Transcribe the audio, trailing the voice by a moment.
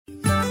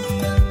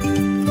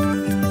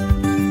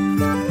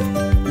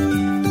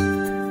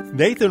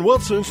Nathan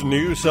Wilson's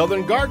new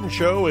Southern Garden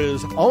Show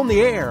is on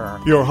the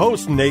air. Your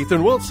host,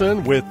 Nathan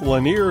Wilson, with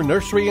Lanier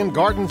Nursery and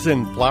Gardens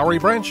in Flowery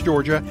Branch,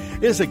 Georgia,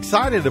 is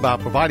excited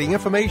about providing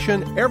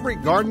information every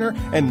gardener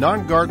and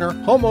non-gardener,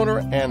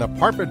 homeowner, and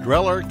apartment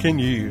dweller can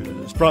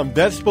use. From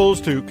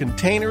vegetables to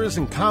containers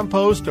and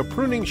compost to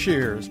pruning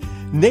shears,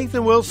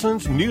 Nathan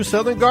Wilson's new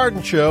Southern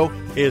Garden Show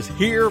is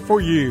here for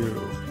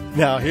you.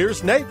 Now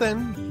here's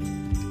Nathan.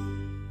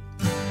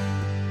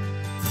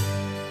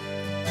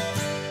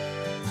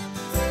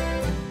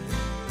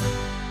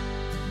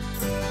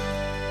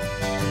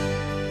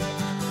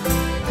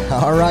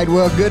 All right,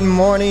 well, good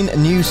morning,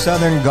 New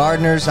Southern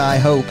Gardeners. I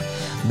hope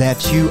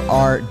that you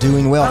are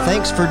doing well.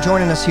 Thanks for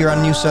joining us here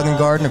on New Southern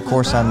Garden. Of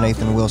course, I'm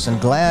Nathan Wilson.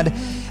 Glad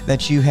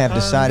that you have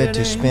decided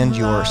to spend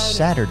your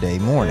Saturday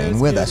morning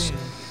with us.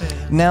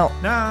 Now,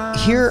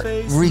 here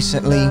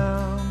recently,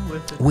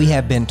 we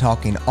have been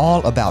talking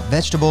all about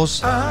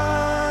vegetables.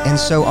 And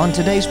so on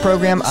today's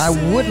program, I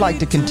would like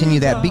to continue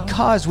that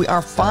because we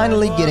are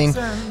finally getting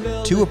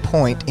to a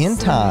point in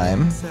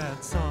time,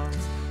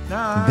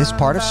 this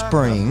part of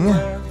spring,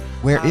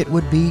 where it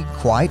would be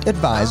quite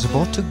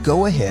advisable to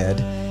go ahead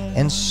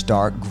and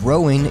start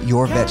growing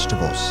your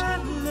vegetables.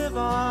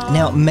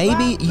 Now,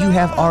 maybe you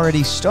have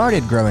already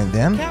started growing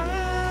them,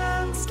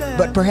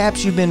 but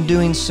perhaps you've been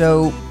doing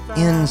so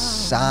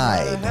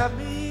inside.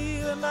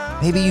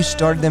 Maybe you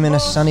started them in a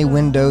sunny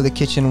window, the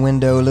kitchen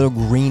window, a little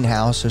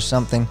greenhouse or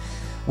something.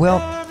 Well,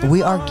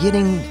 we are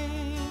getting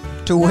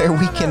to where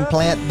we can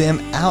plant them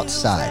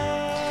outside.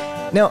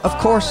 Now, of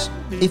course,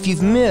 if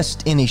you've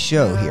missed any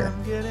show here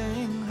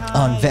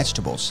on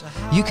vegetables,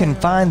 you can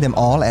find them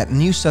all at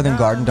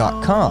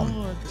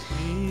newsoutherngarden.com.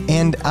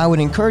 And I would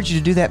encourage you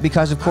to do that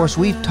because, of course,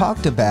 we've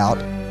talked about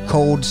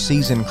cold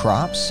season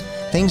crops,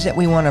 things that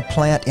we want to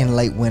plant in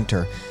late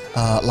winter,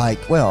 like,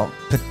 well,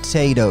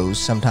 potatoes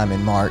sometime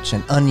in March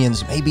and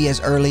onions maybe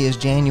as early as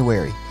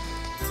January.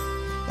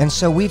 And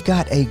so we've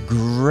got a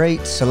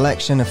great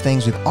selection of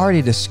things we've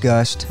already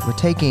discussed. We're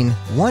taking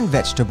one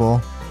vegetable,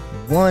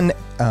 one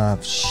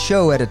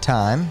show at a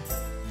time.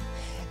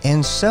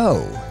 And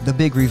so, the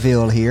big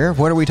reveal here,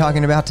 what are we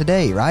talking about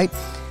today, right?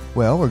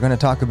 Well, we're going to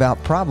talk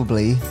about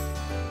probably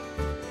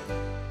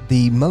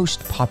the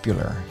most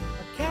popular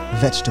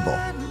vegetable,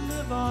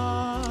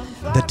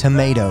 the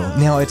tomato.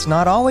 Now, it's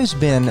not always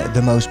been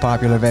the most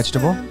popular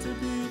vegetable.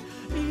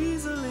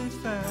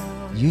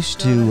 Used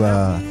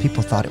to,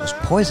 people thought it was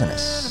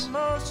poisonous.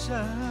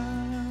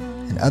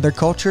 And other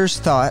cultures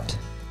thought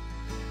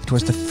it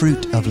was the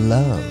fruit of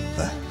love.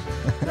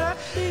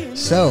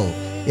 So,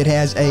 it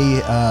has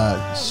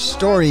a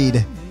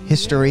storied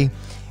history,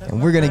 and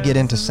we're going to get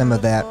into some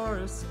of that.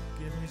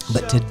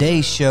 But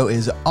today's show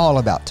is all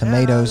about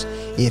tomatoes.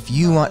 If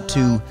you want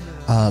to,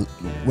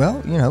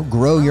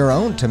 grow your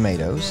own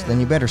tomatoes, then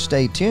you better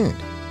stay tuned,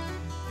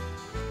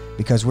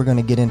 because we're going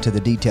to get into the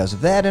details of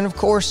that. And, of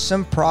course,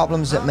 some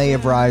problems that may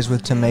arise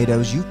with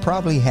tomatoes. You've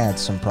probably had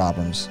some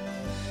problems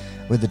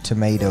with the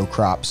tomato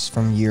crops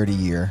from year to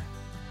year.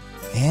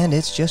 And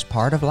it's just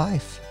part of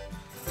life.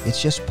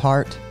 It's just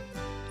part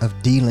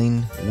of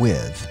dealing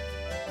with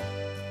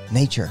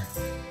nature.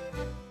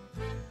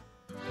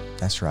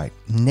 That's right.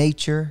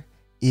 Nature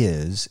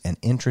is an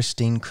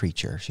interesting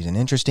creature. She's an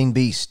interesting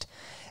beast.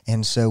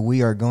 And so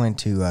we are going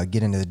to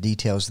get into the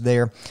details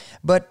there.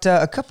 But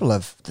a couple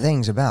of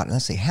things about,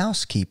 let's see,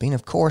 housekeeping.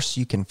 Of course,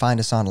 you can find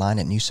us online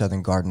at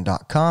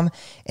newsoutherngarden.com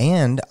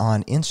and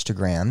on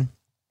Instagram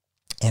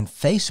and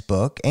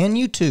Facebook and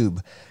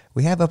YouTube.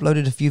 We have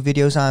uploaded a few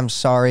videos. I'm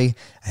sorry,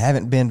 I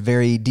haven't been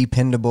very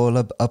dependable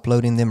of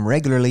uploading them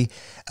regularly,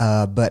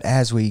 but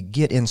as we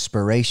get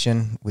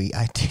inspiration,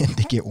 I tend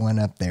to get one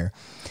up there.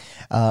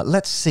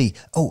 Let's see.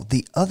 Oh,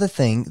 the other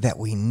thing that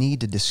we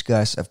need to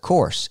discuss, of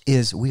course,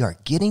 is we are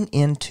getting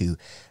into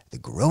the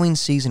growing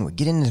season. We're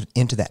getting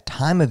into that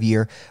time of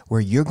year where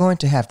you're going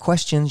to have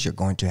questions, you're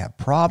going to have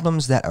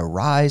problems that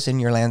arise in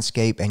your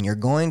landscape, and you're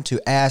going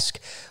to ask,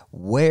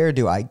 where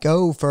do I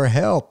go for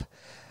help?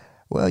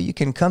 Well, you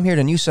can come here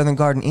to New Southern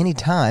Garden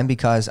anytime,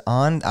 because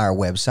on our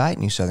website,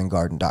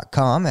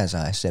 newsoutherngarden.com, as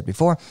I said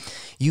before,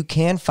 you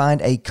can find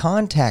a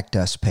Contact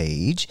Us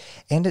page,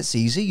 and it's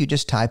easy. You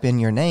just type in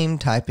your name,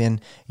 type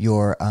in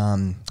your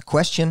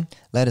question,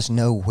 let us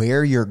know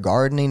where you're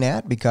gardening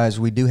at, because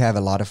we do have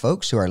a lot of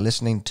folks who are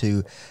listening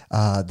to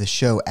the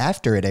show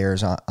after it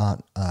airs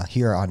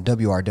here on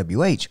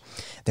WRWH.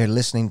 They're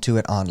listening to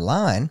it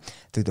online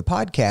through the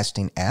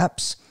podcasting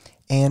apps,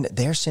 and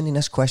they're sending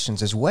us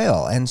questions as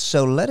well. And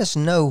so let us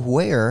know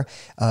where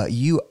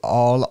you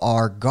all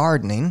are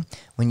gardening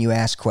when you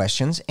ask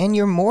questions. And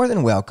you're more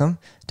than welcome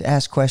to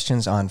ask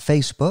questions on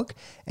Facebook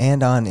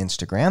and on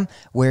Instagram,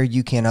 where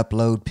you can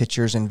upload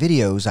pictures and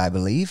videos, I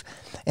believe.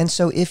 And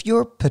so if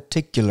your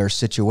particular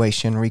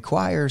situation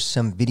requires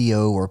some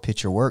video or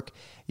picture work,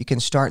 you can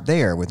start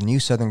there with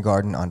New Southern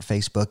Garden on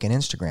Facebook and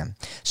Instagram.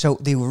 So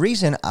the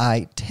reason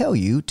I tell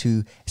you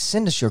to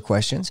send us your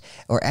questions,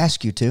 or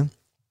ask you to,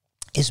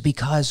 is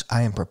because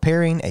I am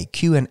preparing a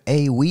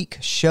Q&A week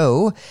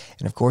show.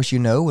 And of course, you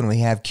know, when we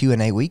have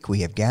Q&A week,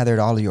 we have gathered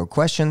all of your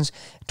questions,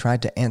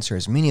 tried to answer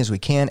as many as we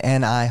can,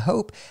 and I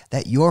hope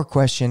that your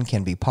question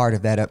can be part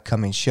of that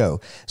upcoming show.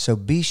 So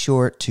be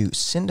sure to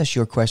send us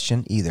your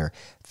question either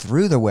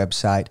through the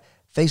website,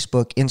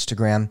 Facebook,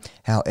 Instagram,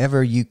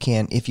 however you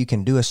can. If you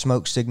can do a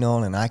smoke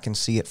signal and I can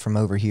see it from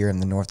over here in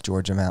the North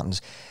Georgia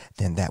mountains,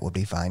 then that will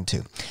be fine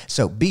too.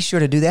 So be sure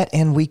to do that,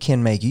 and we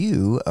can make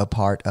you a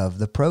part of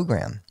the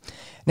program.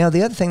 Now,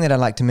 the other thing that I'd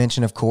like to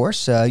mention, of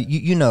course,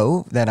 you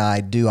know that I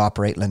do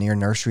operate Lanier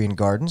Nursery and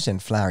Gardens in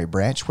Flowery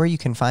Branch, where you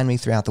can find me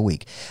throughout the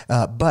week.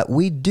 But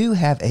we do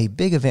have a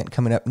big event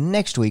coming up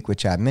next week,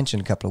 which I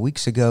mentioned a couple of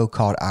weeks ago,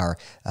 called our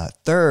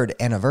third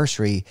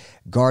anniversary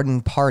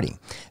garden party.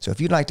 So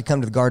if you'd like to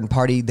come to the garden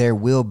party, there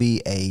will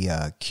be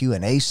a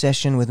Q&A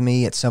session with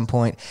me at some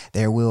point.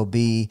 There will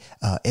be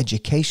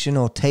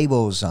educational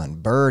tables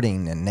on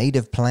birding and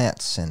native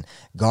plants and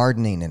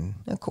gardening and,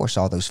 of course,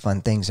 all those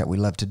fun things that we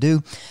love to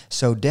do.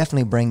 So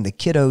definitely bring the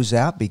kiddos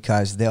out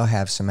because they'll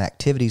have some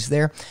activities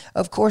there.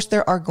 Of course,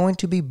 there are going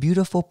to be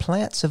beautiful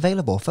plants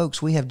available.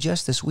 Folks, we have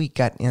just this week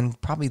got in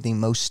probably the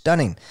most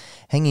stunning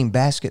hanging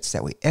baskets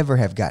that we ever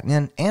have gotten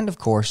in. And of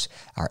course,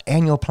 our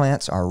annual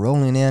plants are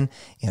rolling in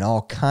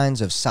all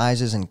kinds of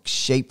sizes and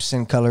shapes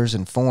and colors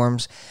and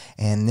forms.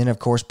 And then, of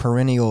course,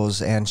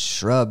 perennials and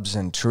shrubs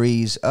and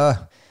trees.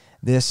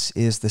 This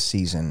is the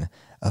season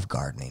of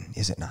gardening,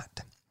 is it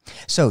not?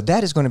 So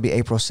that is going to be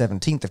April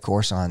 17th, of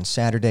course, on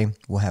Saturday.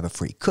 We'll have a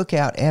free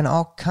cookout and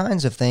all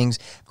kinds of things.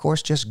 Of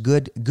course, just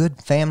good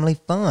family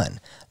fun.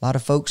 A lot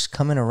of folks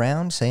coming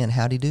around saying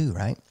howdy do,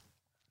 right?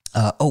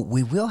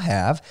 We will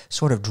have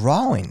sort of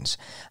drawings.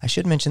 I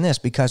should mention this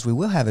because we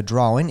will have a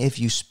drawing if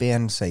you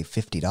spend, say,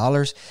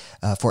 $50.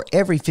 For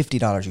every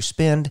 $50 you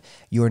spend,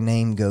 your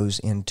name goes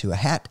into a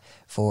hat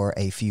for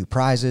a few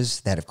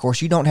prizes that, of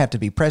course, you don't have to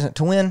be present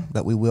to win,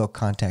 but we will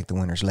contact the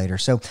winners later.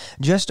 So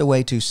just a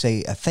way to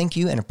say a thank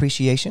you and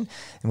appreciation.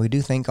 And we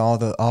do thank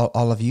all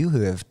of you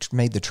who have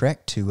made the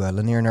trek to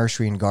Lanier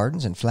Nursery and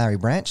Gardens in Flowery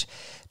Branch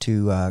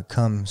to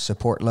come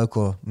support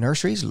local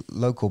nurseries,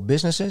 local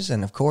businesses.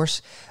 And, of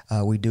course,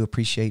 we do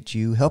appreciate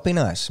you helping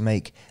us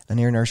make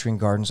Lanier Nursery and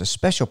Gardens a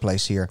special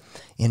place here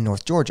in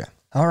North Georgia.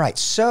 All right,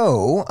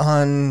 so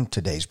on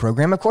today's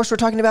program, of course, we're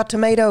talking about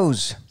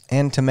tomatoes.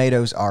 And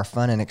tomatoes are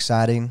fun and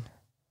exciting.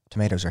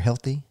 Tomatoes are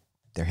healthy.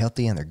 They're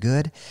healthy and they're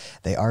good.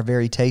 They are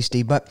very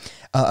tasty. But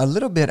a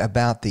little bit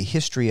about the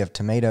history of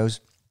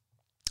tomatoes.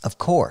 Of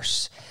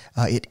course,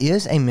 it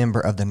is a member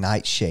of the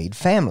nightshade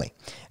family.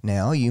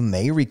 Now, you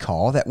may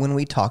recall that when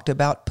we talked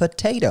about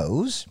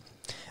potatoes,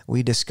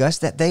 we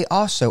discussed that they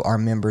also are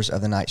members of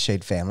the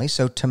nightshade family.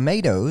 So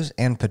tomatoes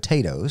and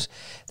potatoes,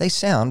 they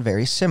sound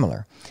very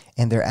similar,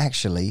 and they're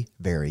actually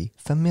very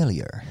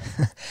familiar.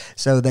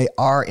 So they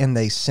are in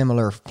the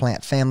similar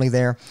plant family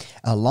there,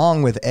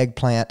 along with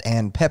eggplant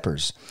and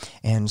peppers.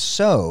 And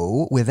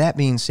so, with that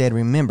being said,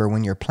 remember,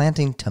 when you're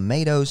planting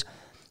tomatoes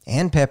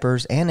and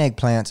peppers and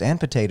eggplants and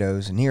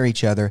potatoes near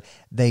each other,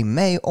 they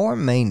may or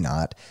may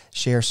not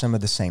share some of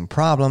the same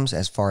problems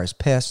as far as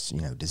pests,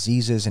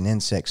 diseases and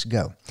insects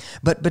go.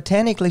 But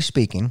botanically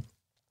speaking,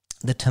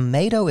 the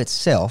tomato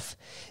itself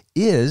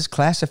is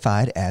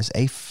classified as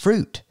a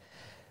fruit.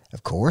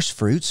 Of course,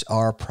 fruits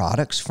are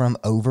products from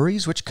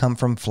ovaries, which come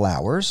from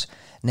flowers.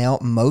 Now,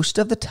 most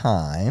of the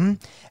time,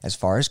 as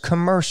far as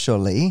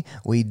commercially,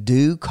 we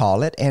do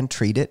call it and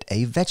treat it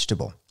a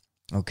vegetable.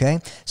 Okay,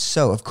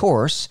 so of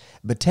course,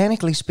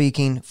 botanically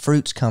speaking,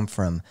 fruits come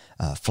from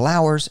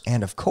flowers,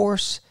 and of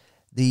course,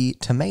 the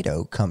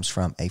tomato comes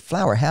from a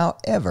flower.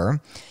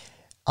 However,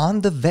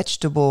 on the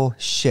vegetable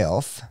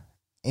shelf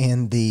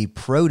in the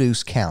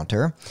produce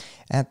counter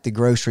at the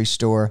grocery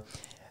store,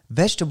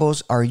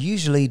 vegetables are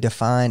usually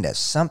defined as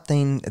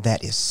something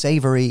that is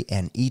savory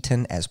and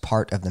eaten as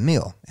part of the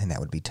meal, and that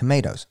would be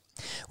tomatoes.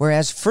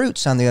 Whereas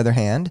fruits, on the other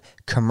hand,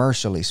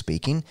 commercially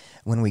speaking,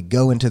 when we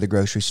go into the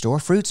grocery store,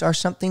 fruits are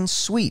something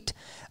sweet,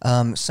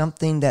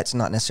 something that's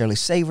not necessarily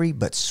savory,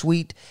 but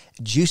sweet,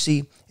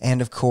 juicy,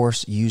 and of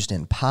course used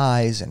in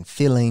pies and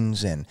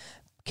fillings and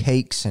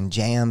cakes and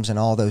jams and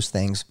all those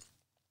things,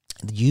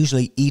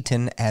 usually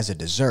eaten as a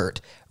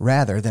dessert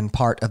rather than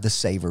part of the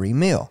savory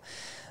meal.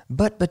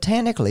 But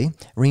botanically,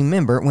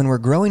 remember, when we're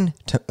growing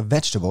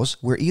vegetables,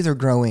 we're either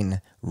growing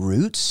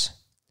roots,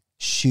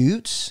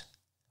 shoots,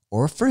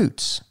 or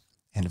fruits.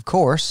 And of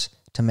course,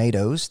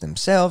 tomatoes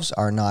themselves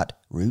are not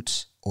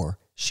roots or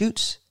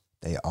shoots.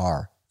 They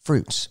are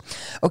fruits.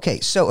 Okay,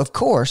 so of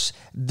course,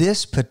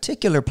 this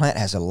particular plant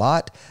has a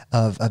lot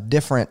of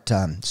different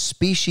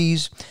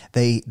species.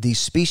 These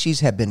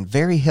species have been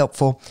very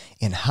helpful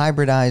in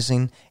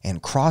hybridizing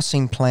and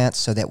crossing plants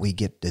so that we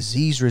get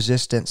disease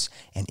resistance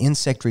and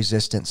insect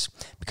resistance.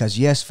 Because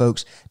yes,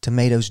 folks,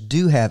 tomatoes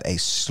do have a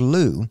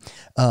slew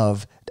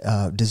of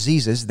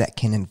diseases that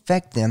can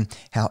infect them.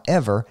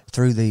 However,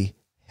 through the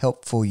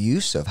helpful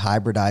use of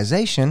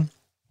hybridization,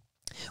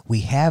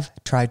 we have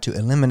tried to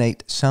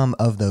eliminate some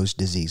of those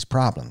disease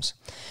problems.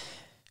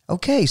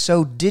 Okay,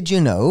 so did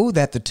you know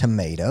that the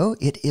tomato,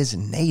 it is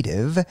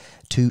native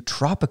to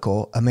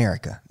tropical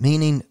America,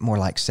 meaning more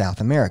like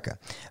South America,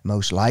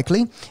 most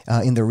likely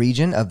in the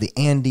region of the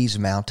Andes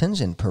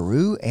Mountains in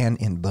Peru and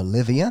in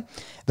Bolivia.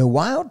 The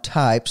wild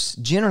types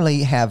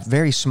generally have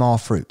very small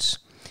fruits.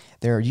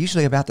 They're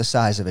usually about the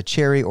size of a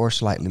cherry or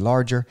slightly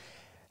larger.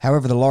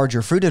 However, the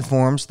larger fruited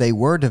forms, they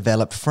were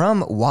developed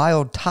from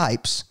wild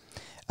types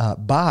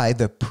by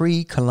the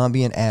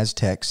pre-Columbian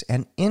Aztecs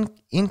and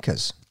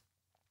Incas.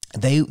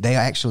 They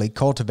actually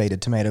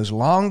cultivated tomatoes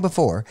long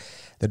before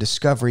the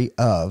discovery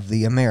of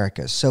the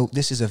Americas. So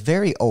this is a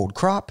very old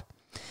crop.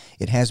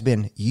 It has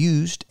been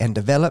used and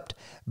developed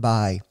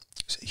by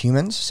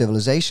humans,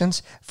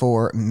 civilizations,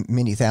 for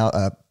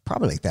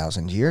probably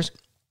 1,000 years.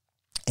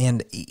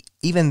 And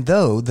even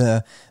though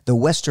the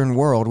Western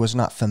world was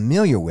not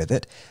familiar with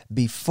it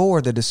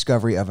before the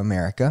discovery of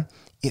America,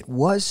 it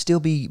was still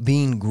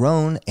being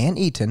grown and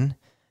eaten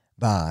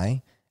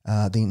by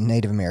the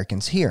Native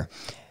Americans here.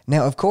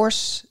 Now, of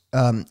course,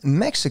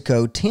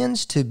 Mexico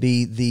tends to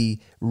be the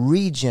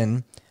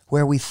region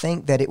where we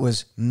think that it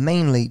was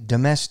mainly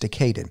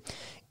domesticated.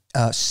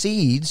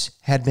 Seeds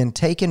had been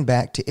taken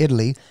back to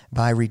Italy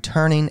by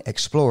returning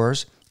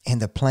explorers,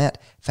 and the plant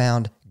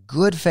found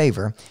good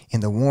favor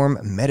in the warm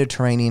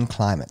Mediterranean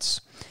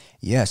climates.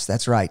 Yes,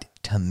 that's right.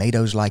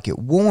 Tomatoes like it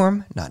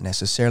warm, not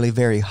necessarily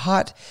very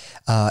hot,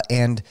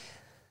 and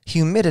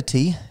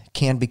humidity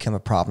can become a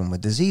problem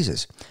with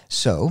diseases.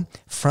 So,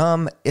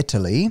 from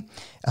Italy,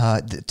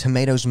 the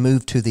tomatoes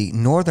moved to the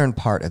northern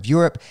part of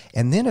Europe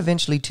and then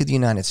eventually to the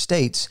United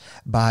States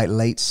by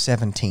late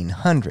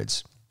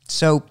 1700s.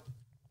 So,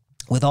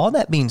 with all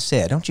that being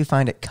said, don't you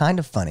find it kind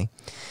of funny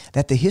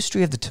that the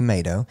history of the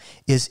tomato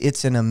is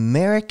it's an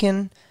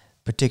American,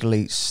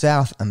 particularly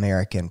South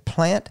American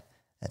plant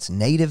that's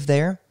native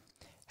there.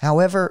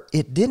 However,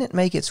 it didn't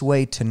make its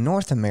way to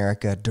North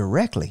America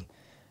directly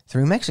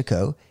through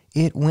Mexico.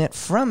 It went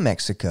from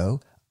Mexico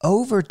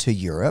over to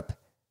Europe,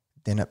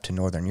 then up to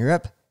Northern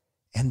Europe,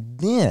 and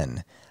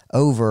then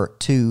over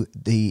to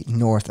the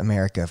North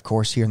America, of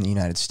course, here in the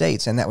United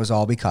States. And that was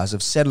all because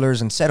of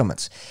settlers and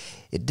settlements.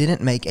 It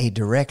didn't make a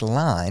direct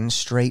line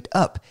straight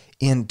up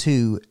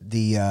into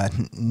the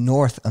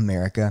North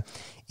America.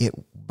 It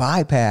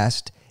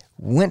bypassed,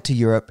 went to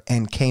Europe,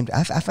 and came to,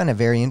 I find it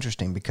very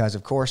interesting because,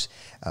 of course,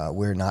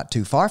 we're not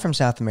too far from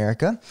South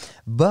America,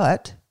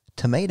 but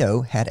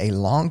tomato had a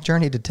long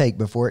journey to take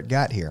before it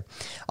got here.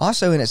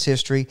 Also in its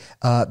history,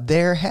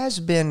 there has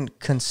been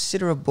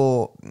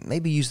considerable,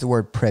 maybe use the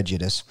word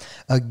prejudice,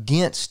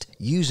 against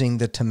using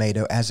the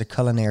tomato as a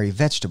culinary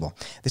vegetable.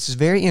 This is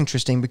very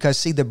interesting because,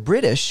 see, the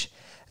British,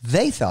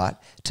 they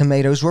thought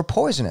tomatoes were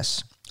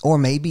poisonous, or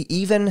maybe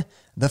even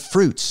the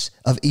fruits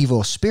of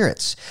evil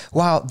spirits.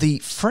 While the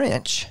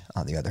French,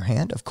 on the other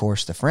hand, of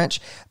course, the French,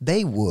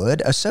 they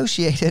would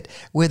associate it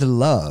with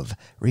love,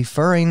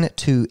 referring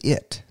to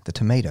it, the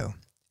tomato,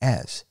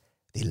 as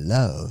the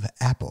love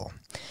apple.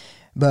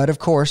 But of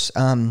course,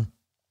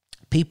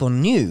 people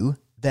knew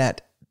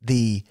that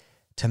the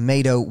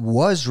tomato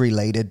was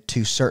related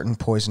to certain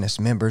poisonous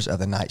members of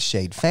the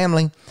nightshade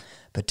family,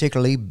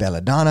 particularly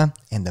belladonna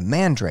and the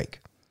mandrake.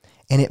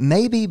 And it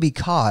may be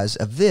because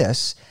of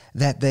this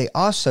that they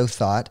also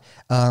thought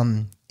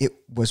it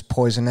was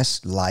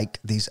poisonous like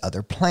these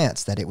other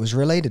plants that it was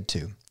related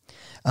to.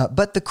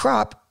 But the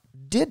crop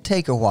did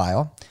take a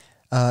while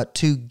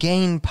to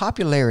gain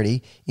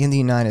popularity in the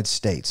United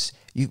States.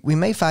 We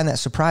may find that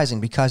surprising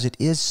because it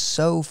is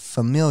so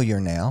familiar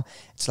now.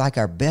 It's like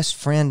our best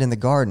friend in the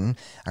garden,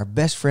 our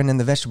best friend in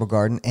the vegetable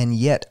garden, and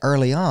yet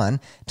early on,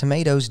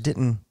 tomatoes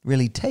didn't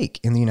really take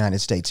in the United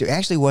States. It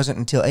actually wasn't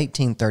until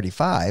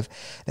 1835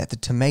 that the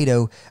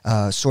tomato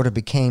sort of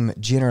became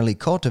generally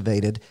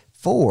cultivated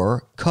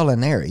for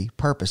culinary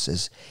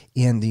purposes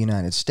in the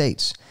United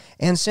States.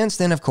 And since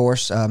then, of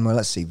course,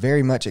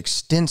 very much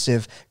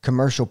extensive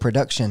commercial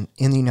production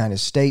in the United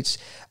States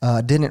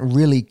didn't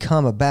really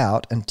come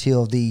about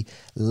until the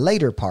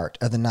later part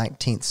of the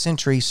 19th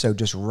century. So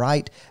just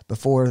right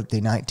before the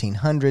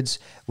 1900s,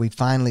 we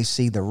finally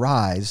see the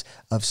rise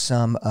of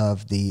some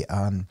of the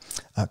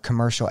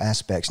commercial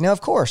aspects. Now,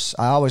 of course,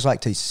 I always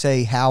like to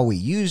say how we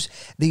use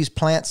these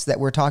plants that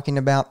we're talking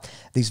about,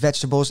 these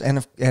vegetables,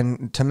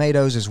 and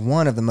tomatoes is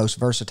one of the most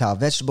versatile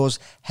vegetables.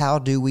 How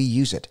do we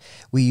use it?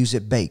 We use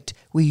it baked.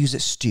 We use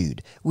it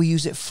stewed. We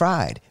use it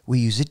fried. We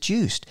use it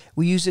juiced.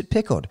 We use it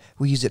pickled.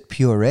 We use it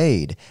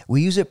pureed.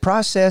 We use it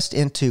processed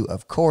into,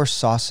 of course,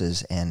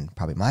 sauces and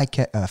probably my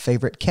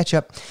favorite,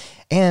 ketchup.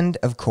 And,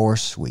 of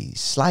course, we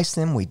slice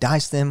them, we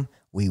dice them,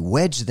 we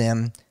wedge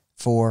them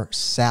for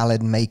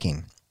salad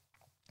making.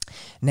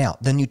 Now,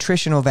 the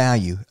nutritional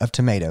value of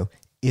tomato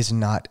is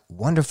not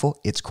wonderful.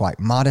 It's quite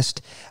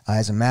modest.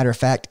 As a matter of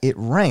fact, it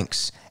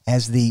ranks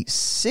as the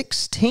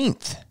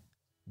 16th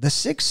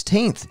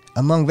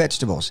among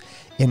vegetables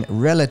in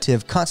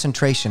relative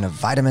concentration of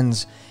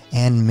vitamins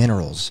and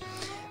minerals.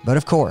 But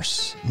of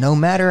course, no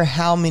matter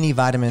how many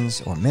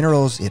vitamins or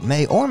minerals it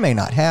may or may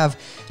not have,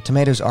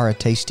 tomatoes are a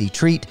tasty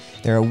treat.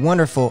 They're a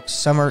wonderful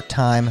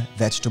summertime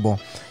vegetable.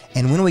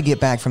 And when we get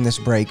back from this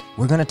break,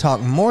 we're going to talk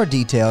more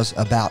details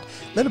about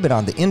a little bit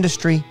on the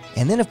industry,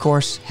 and then, of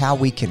course, how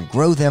we can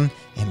grow them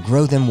and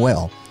grow them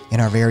well in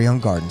our very own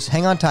gardens.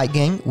 Hang on tight,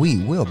 gang.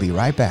 We will be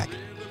right back.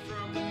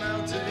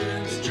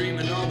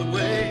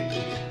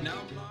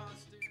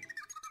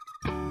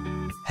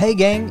 Hey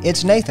gang,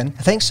 it's Nathan.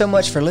 Thanks so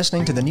much for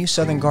listening to the New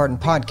Southern Garden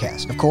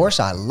Podcast. Of course,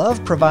 I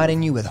love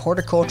providing you with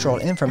horticultural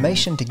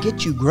information to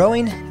get you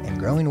growing and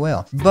growing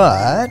well.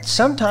 But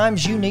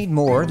sometimes you need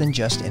more than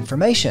just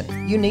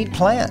information. You need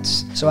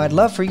plants. So I'd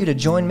love for you to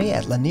join me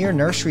at Lanier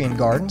Nursery and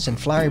Gardens in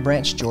Flowery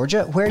Branch,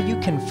 Georgia, where you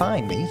can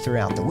find me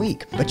throughout the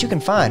week. But you can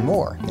find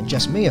more than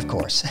just me, of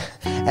course.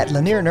 At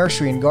Lanier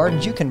Nursery and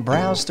Gardens, you can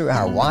browse through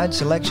our wide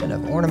selection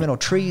of ornamental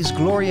trees,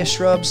 glorious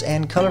shrubs,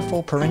 and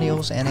colorful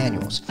perennials and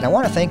annuals. And I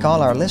want to thank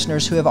all our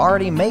listeners who have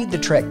already made the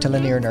trek to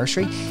Lanier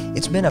Nursery.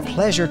 It's been a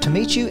pleasure to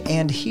meet you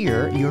and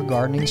hear your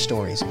gardening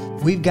stories.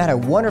 We've got a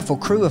wonderful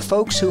crew of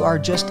folks who are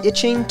just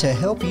itching to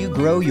help you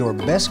grow your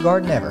best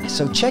garden ever.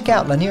 So check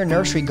out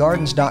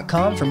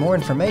LanierNurseryGardens.com for more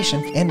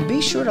information, and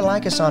be sure to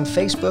like us on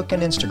Facebook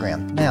and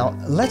Instagram. Now,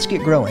 let's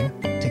get growing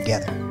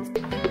together.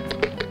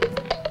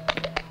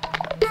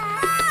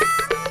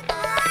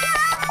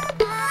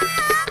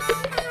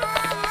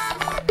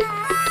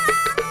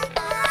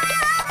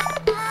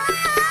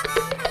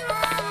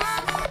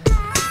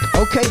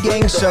 Okay,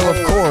 gang, so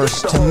of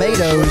course,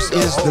 tomatoes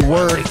is the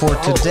word for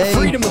today,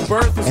 and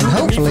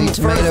hopefully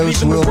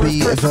tomatoes will be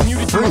the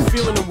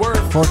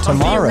fruit for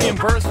tomorrow,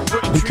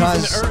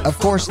 because, of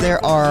course,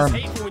 there are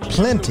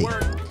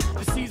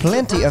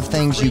plenty of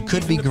things you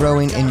could be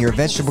growing in your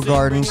vegetable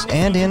gardens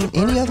and in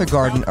any other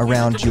garden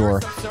around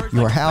your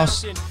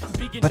house,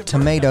 but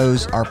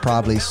tomatoes are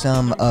probably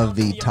some of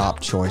the top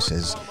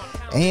choices.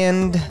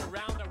 And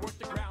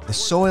the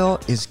soil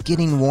is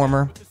getting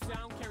warmer,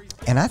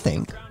 and I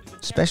think,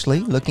 especially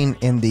looking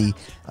in the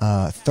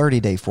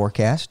 30-day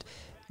forecast,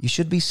 you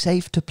should be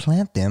safe to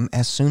plant them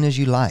as soon as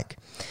you like.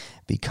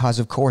 Because,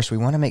 of course, we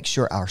want to make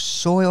sure our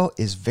soil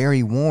is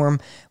very warm.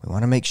 We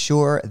want to make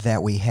sure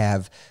that we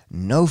have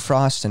no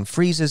frosts and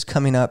freezes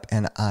coming up,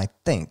 and I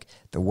think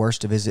the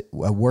worst of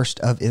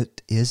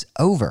it is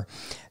over.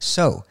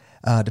 So,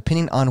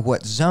 depending on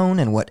what zone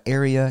and what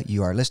area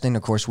you are listening,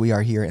 of course, we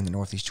are here in the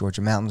Northeast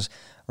Georgia mountains,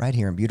 right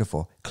here in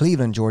beautiful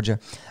Cleveland, Georgia.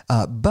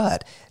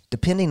 But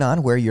depending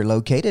on where you're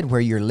located,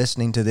 where you're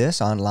listening to this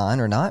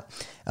online or not,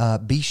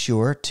 be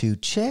sure to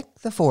check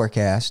the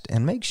forecast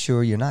and make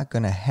sure you're not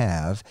going to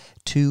have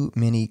too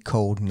many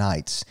cold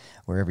nights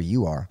wherever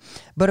you are.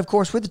 But of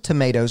course, with the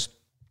tomatoes,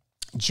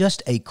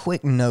 just a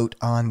quick note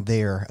on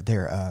their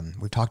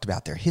we talked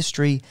about their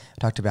history,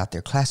 talked about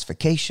their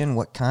classification,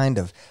 what kind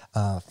of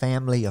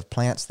family of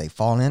plants they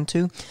fall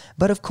into.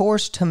 But of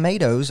course,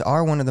 tomatoes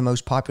are one of the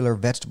most popular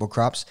vegetable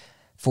crops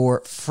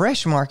for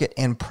fresh market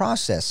and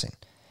processing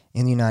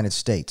in the United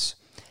States,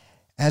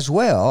 as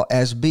well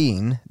as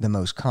being the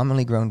most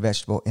commonly grown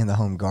vegetable in the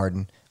home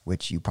garden,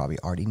 which you probably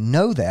already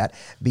know that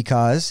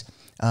because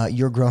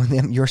you're growing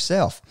them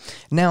yourself.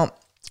 Now,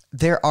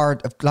 there are,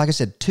 like I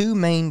said, two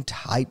main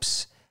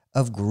types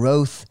of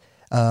growth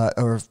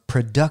or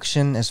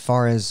production as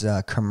far as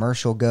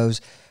commercial goes.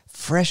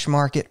 Fresh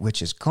market,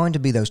 which is going to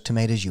be those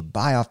tomatoes you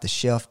buy off the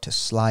shelf to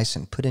slice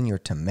and put in your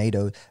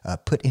tomato,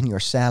 put in your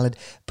salad,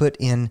 put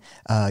in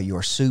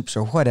your soups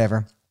or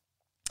whatever.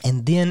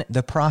 And then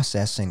the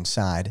processing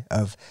side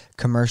of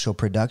commercial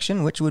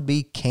production, which would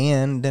be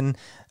canned and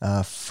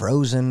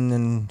frozen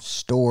and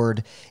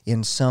stored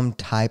in some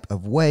type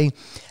of way.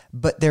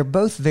 But they're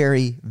both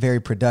very, very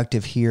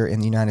productive here in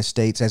the United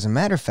States. As a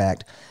matter of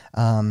fact,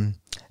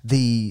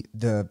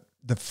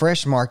 the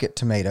fresh market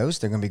tomatoes,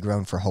 they're going to be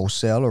grown for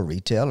wholesale or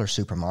retail or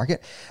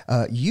supermarket.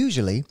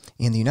 Usually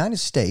in the United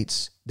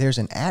States, there's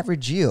an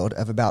average yield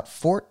of about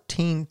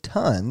 14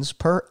 tons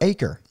per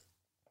acre.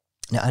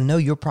 Now, I know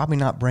you're probably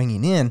not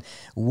bringing in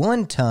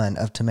 1 ton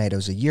of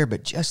tomatoes a year,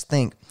 but just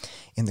think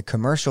in the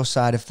commercial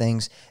side of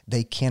things,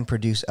 they can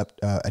produce up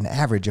an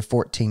average of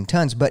 14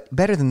 tons. But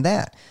better than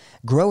that,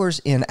 growers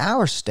in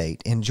our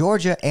state, in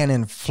Georgia and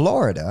in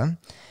Florida,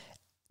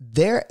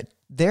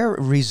 their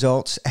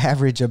results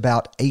average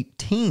about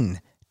 18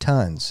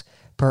 tons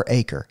per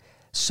acre.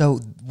 So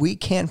we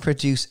can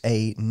produce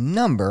a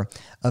number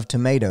of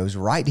tomatoes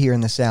right here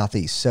in the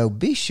Southeast. So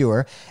be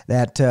sure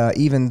that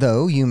even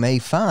though you may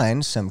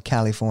find some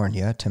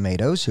California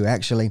tomatoes, who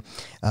actually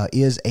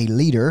is a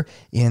leader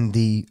in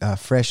the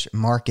fresh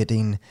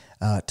marketing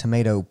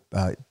tomato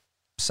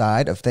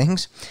side of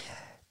things,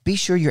 be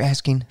sure you're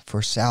asking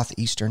for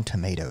southeastern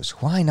tomatoes.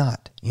 Why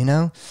not? You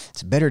know,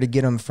 it's better to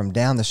get them from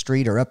down the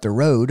street or up the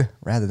road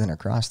rather than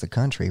across the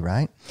country,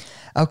 right?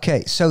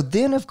 Okay, so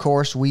then, of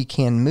course, we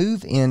can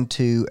move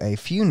into a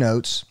few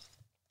notes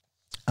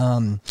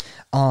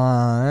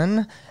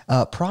on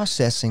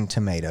processing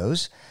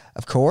tomatoes.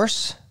 Of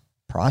course,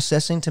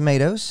 processing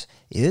tomatoes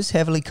is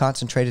heavily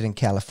concentrated in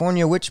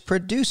California, which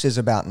produces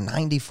about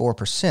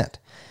 94%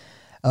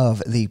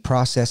 of the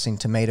processing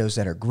tomatoes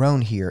that are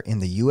grown here in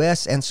the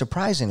U.S., and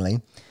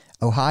surprisingly,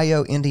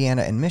 Ohio,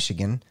 Indiana, and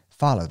Michigan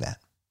follow that.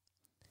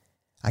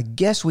 I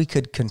guess we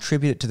could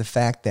contribute it to the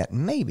fact that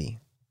maybe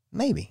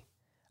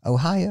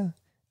Ohio,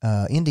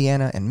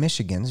 Indiana, and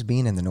Michigan's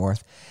being in the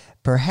north,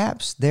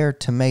 perhaps their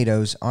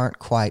tomatoes aren't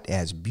quite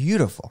as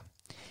beautiful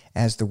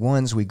as the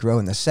ones we grow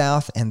in the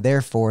south, and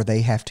therefore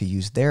they have to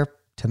use their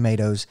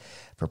tomatoes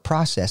for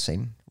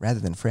processing rather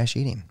than fresh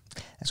eating.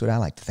 That's what I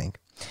like to think.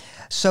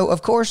 So,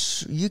 of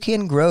course, you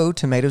can grow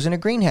tomatoes in a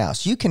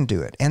greenhouse. You can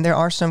do it. And there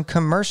are some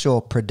commercial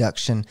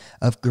production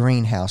of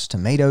greenhouse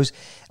tomatoes.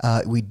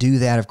 We do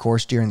that, of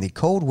course, during the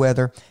cold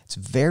weather. It's a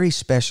very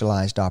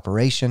specialized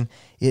operation.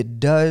 It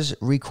does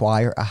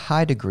require a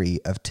high degree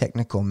of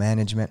technical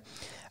management.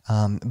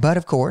 But,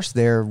 of course,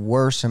 there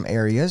were some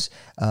areas,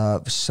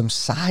 some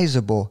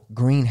sizable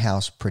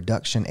greenhouse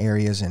production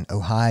areas in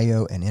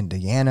Ohio and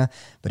Indiana,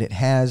 but it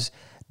has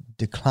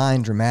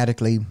declined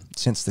dramatically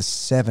since the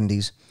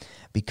 70s.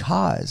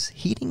 Because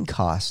heating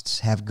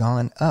costs have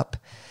gone up.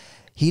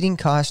 Heating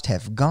costs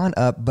have gone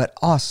up, but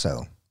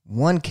also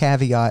one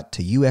caveat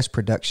to U.S.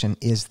 production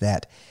is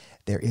that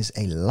there is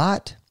a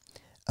lot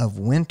of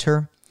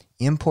winter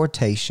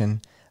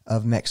importation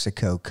of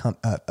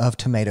of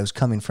tomatoes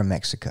coming from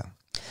Mexico.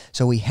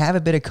 So we have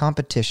a bit of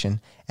competition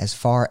as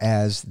far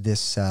as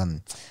this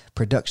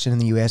production in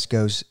the U.S.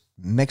 goes.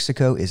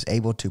 Mexico is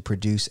able to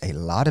produce a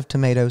lot of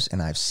tomatoes,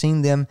 and I've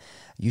seen them.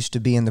 Used to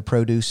be in the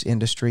produce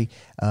industry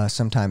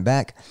some time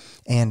back.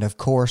 And, of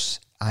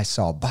course, I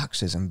saw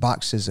boxes and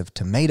boxes of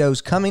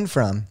tomatoes coming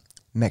from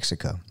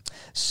Mexico.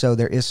 So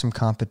there is some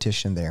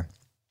competition there.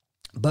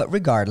 But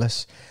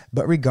regardless,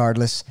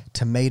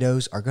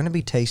 tomatoes are going to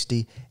be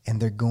tasty, and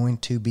they're going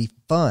to be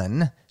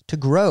fun to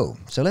grow.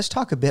 So let's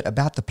talk a bit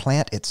about the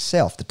plant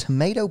itself, the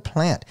tomato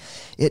plant.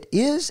 It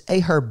is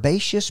a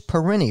herbaceous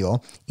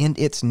perennial in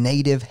its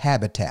native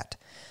habitat.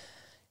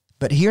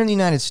 But here in the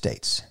United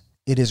States,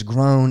 it is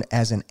grown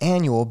as an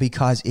annual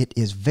because it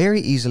is very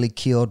easily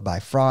killed by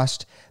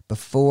frost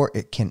before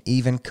it can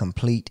even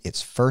complete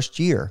its first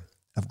year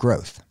of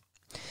growth.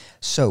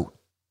 So,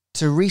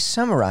 to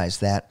re-summarize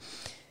that,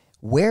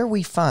 where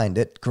we find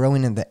it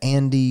growing in the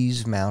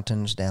Andes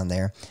Mountains down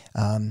there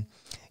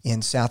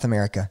in South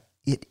America,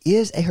 it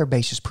is a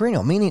herbaceous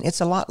perennial, meaning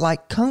it's a lot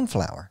like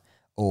coneflower,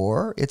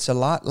 or it's a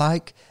lot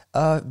like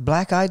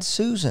black-eyed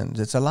Susans.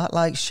 It's a lot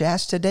like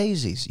Shasta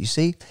daisies. You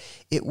see,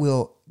 it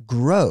will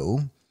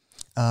grow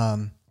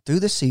through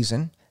the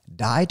season,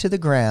 die to the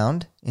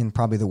ground in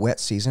probably the wet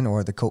season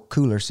or the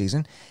cooler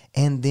season,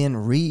 and then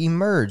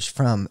re-emerge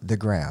from the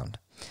ground.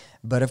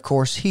 But of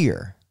course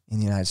here in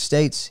the United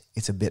States,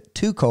 it's a bit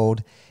too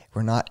cold.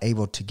 We're not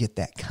able to get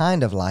that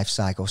kind of life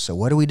cycle. So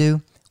what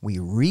do? We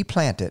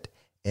replant it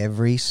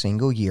every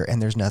single year.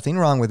 And there's nothing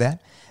wrong with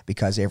that,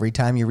 because every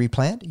time you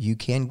replant, you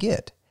can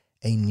get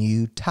a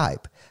new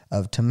type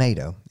of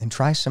tomato and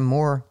try some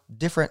more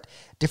different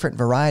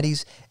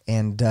varieties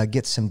and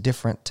get some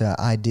different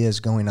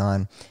ideas going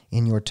on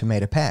in your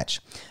tomato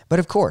patch. But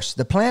of course,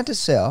 the plant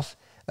itself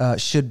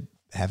should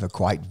have a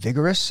quite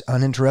vigorous,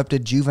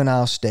 uninterrupted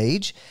juvenile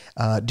stage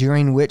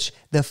during which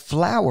the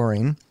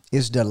flowering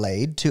is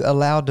delayed to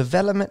allow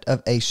development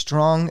of a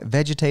strong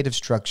vegetative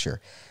structure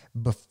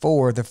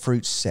before the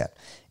fruits set.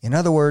 In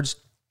other words,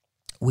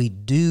 we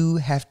do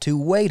have to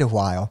wait a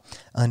while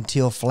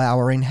until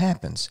flowering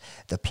happens.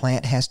 The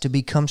plant has to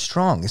become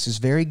strong. This is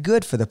very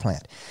good for the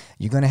plant.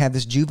 You're going to have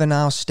this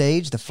juvenile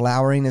stage. The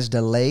flowering is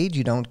delayed.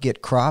 You don't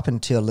get crop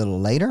until a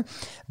little later,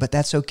 but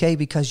that's okay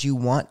because you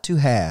want to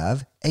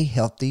have a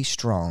healthy,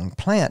 strong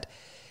plant.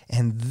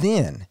 And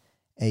then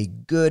a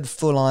good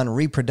full-on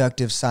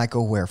reproductive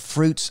cycle where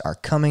fruits are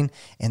coming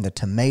and the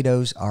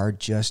tomatoes are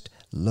just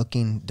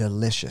looking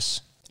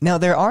delicious. Now,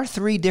 there are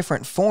 3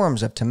 different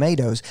forms of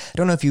tomatoes. I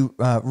don't know if you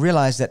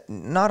realize that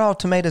not all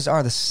tomatoes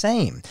are the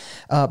same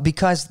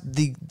because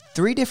the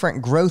 3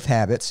 different growth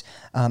habits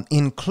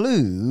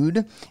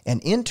include an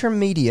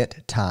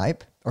intermediate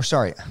type,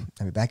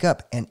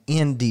 an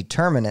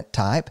indeterminate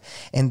type,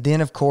 and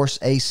then, of course,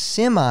 a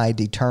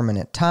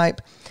semi-determinate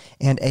type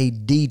and a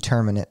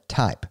determinate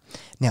type.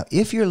 Now,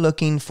 if you're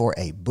looking for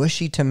a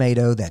bushy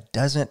tomato that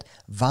doesn't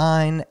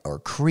vine or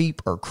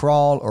creep or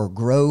crawl or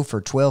grow for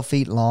 12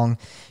 feet long,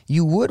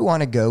 you would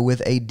want to go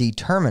with a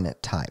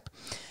determinate type,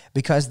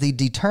 because the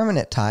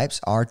determinate types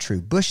are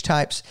true bush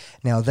types.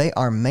 Now, they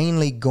are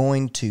mainly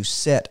going to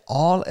set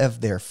all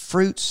of their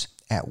fruits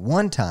at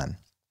one time.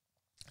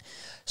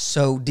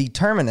 So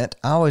determinate,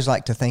 I always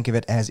like to think of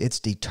it as it's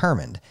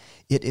determined.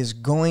 It is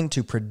going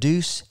to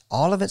produce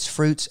all of its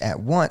fruits at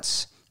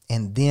once,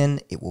 and then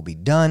it will be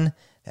done.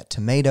 That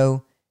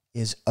tomato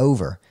is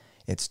over.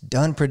 It's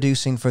done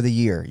producing for the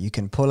year. You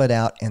can pull it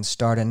out and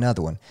start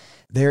another one.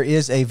 There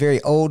is a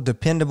very old,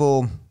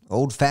 dependable,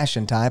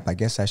 old-fashioned type, I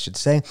guess I should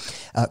say,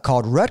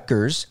 called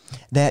Rutgers,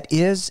 that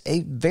is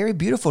a very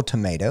beautiful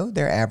tomato.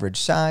 They're average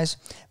size,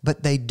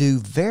 but they do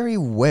very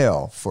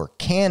well for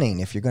canning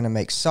if you're going to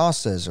make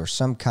salsas or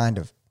some kind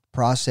of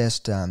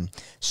processed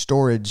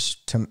storage,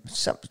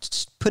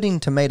 putting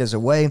tomatoes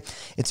away.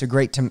 It's a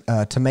great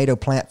tomato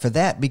plant for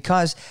that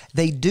because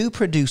they do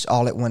produce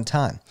all at one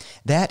time.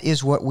 That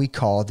is what we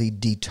call the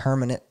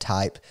determinate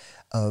type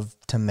of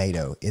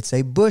tomato. It's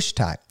a bush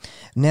type.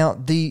 Now,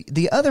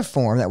 the other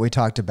form that we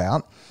talked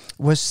about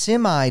was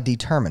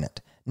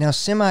semi-determinate. Now,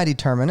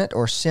 semi-determinate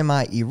or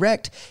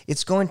semi-erect,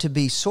 it's going to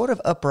be sort of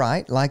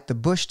upright like the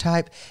bush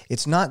type.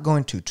 It's not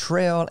going to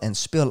trail and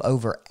spill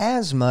over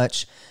as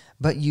much,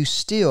 but you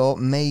still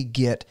may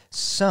get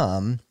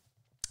some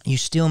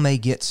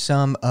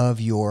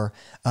of your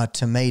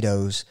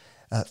tomatoes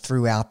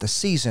throughout the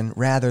season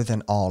rather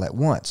than all at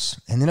once.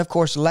 And then, of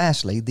course,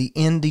 lastly, the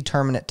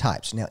indeterminate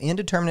types. Now,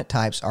 indeterminate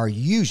types are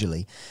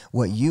usually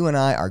what you and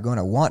I are going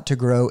to want to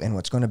grow and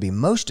what's going to be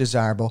most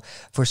desirable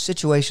for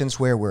situations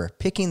where we're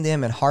picking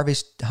them and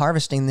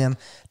harvesting them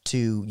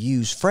to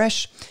use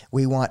fresh.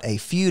 We want a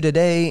few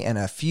today and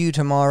a few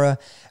tomorrow.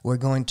 We're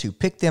going to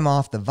pick them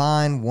off the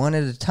vine one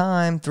at a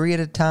time, 3 at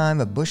a time,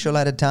 a bushel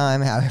at a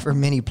time, however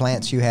many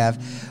plants you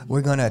have.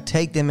 We're going to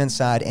take them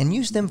inside and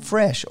use them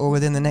fresh or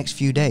within the next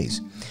few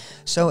days.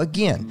 So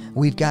again,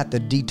 we've got the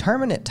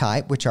determinate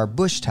type, which are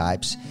bush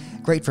types,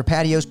 great for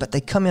patios, but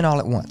they come in all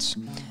at once.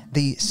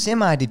 The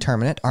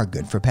semi-determinate are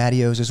good for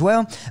patios as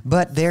well,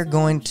 but they're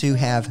going to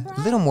have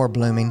a little more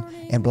blooming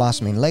and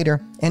blossoming later.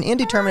 And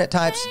indeterminate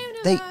types,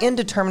 they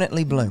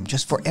indeterminately bloom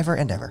just forever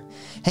and ever.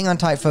 Hang on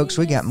tight, folks.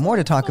 We got more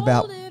to talk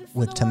about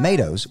with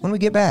tomatoes when we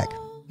get back.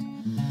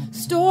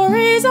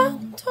 Stories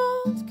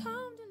untold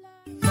come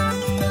to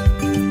life.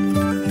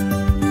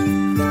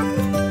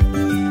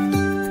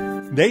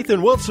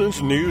 Nathan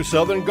Wilson's new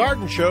Southern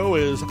Garden Show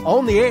is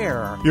on the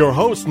air. Your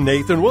host,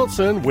 Nathan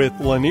Wilson, with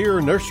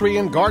Lanier Nursery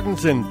and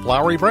Gardens in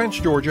Flowery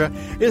Branch, Georgia,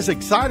 is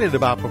excited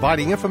about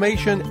providing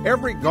information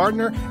every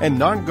gardener and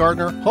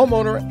non-gardener,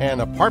 homeowner,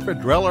 and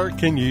apartment dweller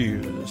can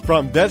use.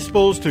 From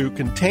vegetables to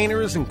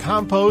containers and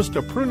compost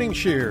to pruning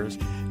shears,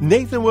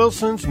 Nathan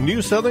Wilson's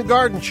new Southern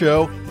Garden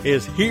Show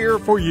is here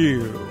for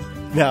you.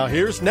 Now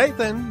here's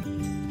Nathan.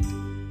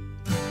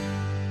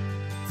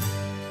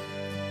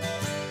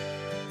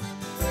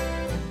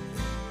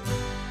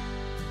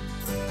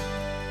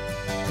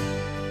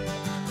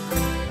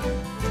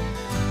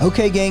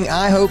 Okay, gang,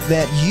 I hope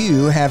that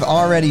you have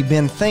already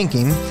been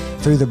thinking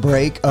through the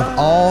break of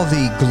all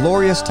the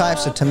glorious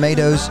types of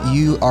tomatoes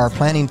you are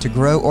planning to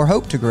grow or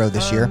hope to grow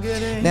this year.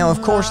 Now,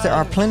 of course, there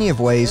are plenty of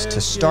ways to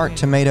start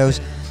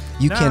tomatoes.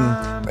 You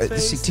can,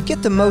 to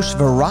get the most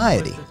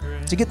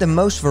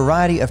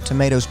variety of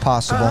tomatoes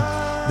possible,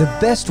 the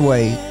best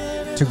way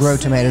to grow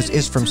tomatoes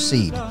is from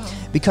seed.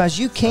 Because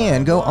you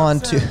can go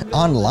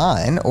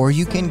online or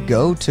you can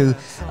go to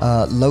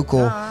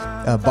local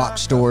box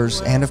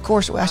stores, and of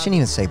course, I shouldn't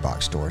even say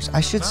box stores.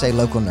 I should say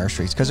local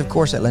nurseries, because of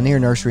course at Lanier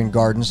Nursery and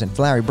Gardens in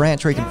Flowery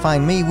Branch, where you can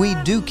find me, we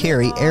do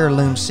carry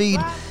heirloom seed,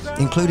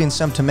 including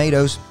some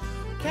tomatoes,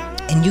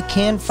 and you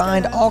can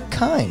find all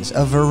kinds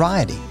of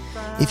variety.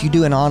 If you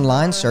do an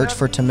online search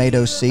for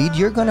tomato seed,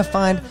 you're going to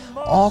find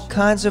all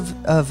kinds of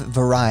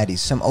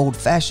varieties, some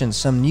old-fashioned,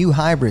 some new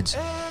hybrids,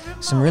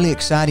 some really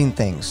exciting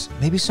things,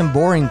 maybe some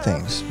boring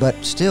things, but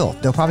still,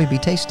 they'll probably be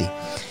tasty.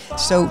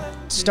 So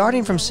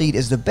starting from seed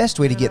is the best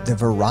way to get the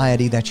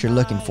variety that you're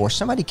looking for.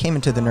 Somebody came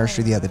into the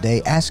nursery the other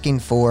day asking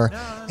for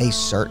a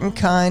certain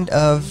kind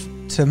of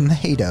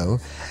tomato.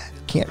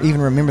 Can't even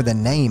remember the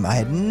name. I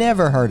had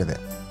never heard of it.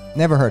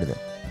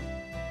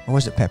 Or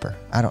was it pepper?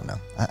 I don't know.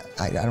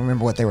 I don't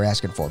remember what they were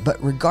asking for.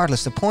 But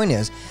regardless, the point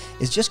is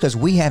just because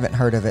we haven't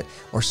heard of it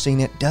or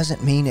seen it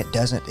doesn't mean it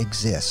doesn't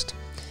exist.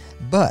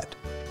 But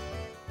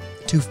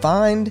to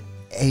find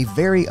a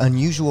very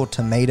unusual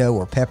tomato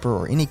or pepper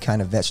or any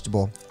kind of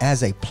vegetable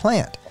as a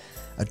plant,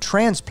 a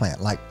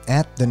transplant like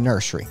at the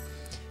nursery,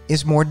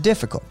 is more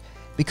difficult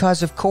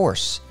because, of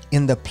course,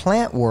 in the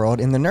plant world,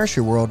 in the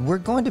nursery world, we're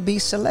going to be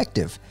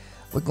selective.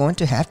 We're going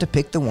to have to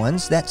pick the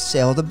ones that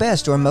sell the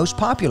best or most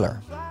popular.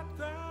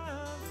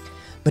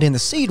 But in the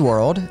seed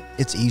world,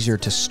 it's easier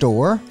to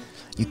store.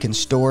 You can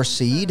store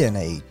seed in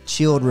a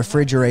chilled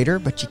refrigerator,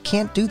 but you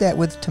can't do that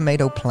with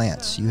tomato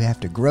plants. You have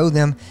to grow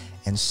them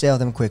and sell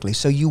them quickly.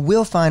 So you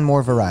will find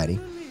more variety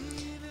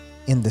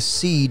in the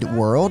seed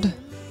world,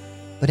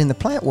 but in the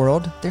plant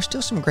world, there's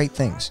still some great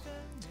things.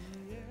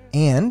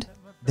 And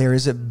there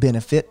is a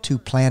benefit to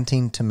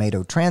planting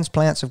tomato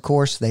transplants, of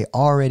course. They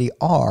already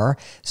are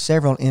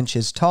several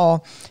inches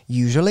tall,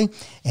 usually,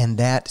 and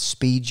that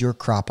speeds your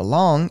crop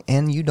along,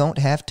 and you don't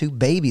have to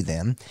baby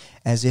them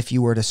as if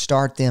you were to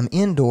start them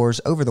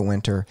indoors over the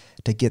winter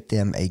to get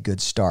them a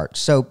good start.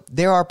 So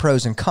there are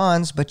pros and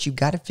cons, but you've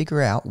got to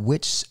figure out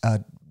which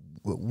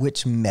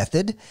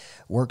method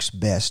works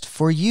best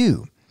for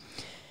you.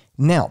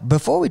 Now,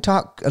 before we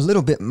talk a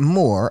little bit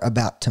more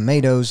about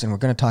tomatoes, and we're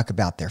going to talk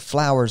about their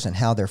flowers and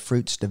how their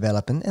fruits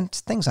develop and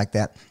things like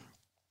that,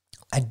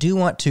 I do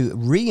want to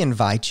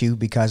re-invite you,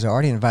 because I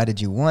already invited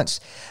you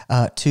once,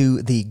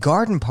 to the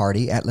garden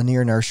party at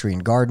Lanier Nursery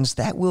and Gardens.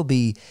 That will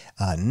be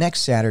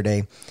next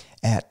Saturday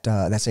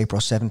That's April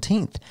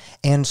 17th.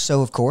 And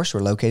so, of course,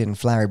 we're located in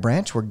Flowery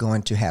Branch. We're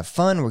going to have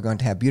fun. We're going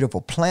to have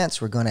beautiful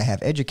plants. We're going to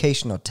have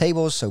educational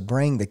tables. So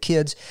bring the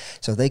kids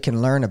so they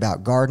can learn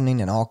about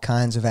gardening and all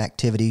kinds of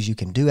activities you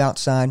can do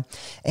outside.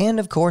 And,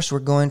 of course, we're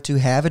going to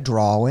have a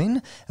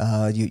drawing.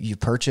 You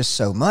purchase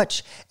so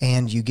much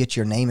and you get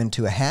your name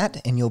into a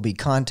hat, and you'll be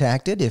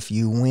contacted if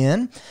you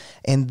win.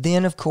 And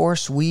then, of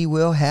course, we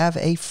will have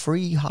a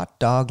free hot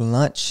dog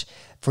lunch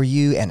for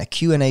you and a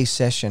Q&A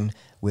session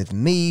with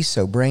me.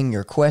 So bring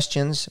your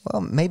questions.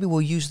 Well, maybe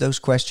we'll use those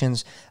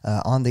questions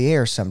on the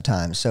air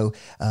sometime. So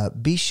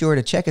be sure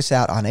to check us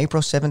out on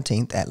April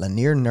 17th at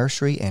Lanier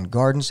Nursery and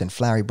Gardens in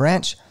Flowery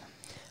Branch.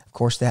 Of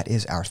course, that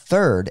is our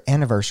 3rd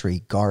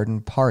anniversary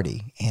garden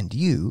party, and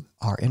you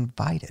are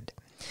invited.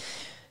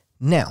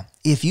 Now,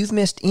 if you've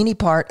missed any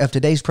part of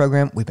today's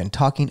program, we've been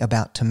talking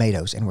about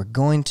tomatoes, and we're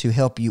going to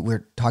help you.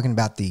 We're talking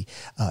about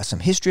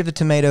some history of the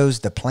tomatoes,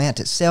 the plant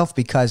itself,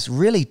 because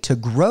really to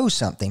grow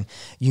something,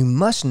 you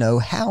must know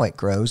how it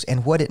grows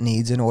and what it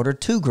needs in order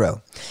to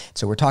grow.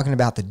 So we're talking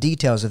about the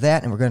details of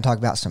that, and we're going to talk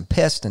about some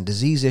pest and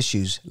disease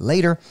issues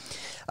later.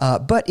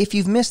 But if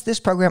you've missed this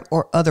program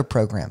or other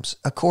programs,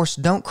 of course,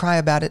 don't cry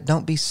about it.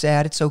 Don't be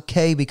sad. It's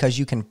okay, because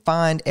you can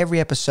find every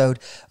episode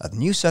of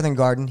New Southern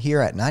Garden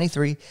here at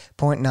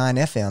 93.9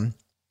 FM,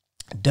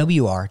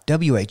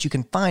 WRWH. You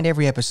can find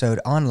every episode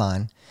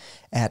online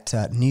at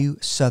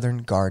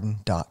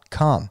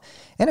newsoutherngarden.com.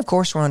 And, of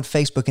course, we're on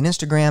Facebook and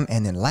Instagram.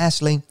 And then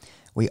lastly,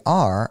 we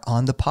are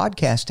on the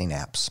podcasting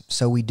apps.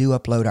 So we do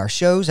upload our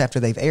shows after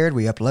they've aired.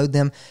 We upload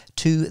them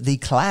to the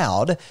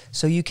cloud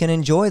so you can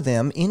enjoy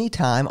them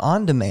anytime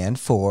on demand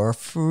for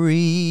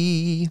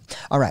free.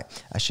 All right.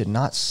 I should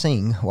not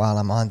sing while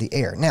I'm on the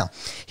air. Now,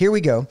 here we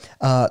go.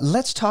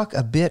 Let's talk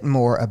a bit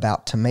more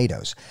about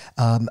tomatoes.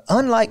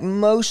 Unlike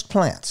most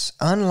plants,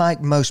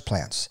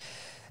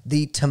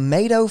 the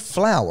tomato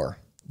flower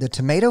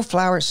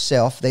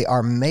itself, they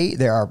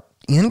are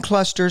in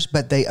clusters,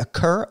 but they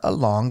occur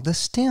along the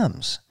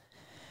stems.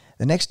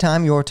 The next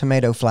time your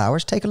tomato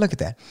flowers, take a look at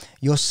that.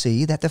 You'll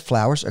see that the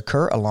flowers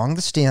occur along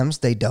the stems.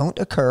 They don't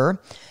occur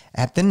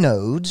at the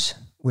nodes,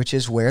 which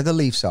is where the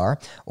leaves are,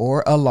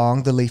 or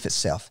along the leaf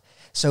itself.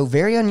 So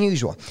very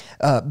unusual.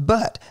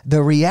 But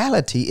the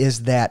reality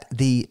is that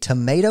the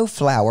tomato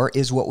flower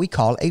is what we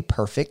call a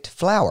perfect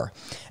flower.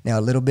 Now,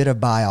 a little bit of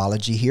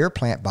biology here,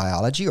 plant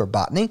biology or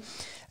botany.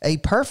 A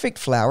perfect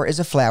flower is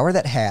a flower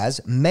that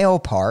has male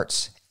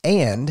parts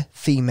and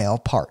female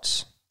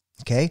parts.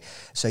 Okay,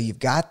 so you've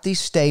got these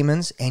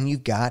stamens and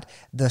you've got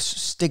the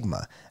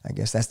stigma. I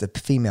guess that's the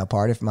female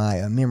part if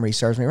my memory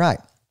serves me right.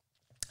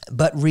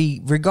 But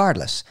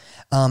regardless,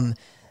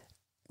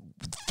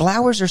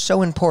 flowers are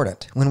so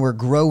important when we're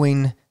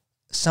growing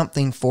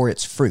something for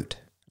its fruit,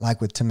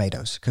 like with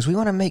tomatoes, because we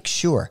want to make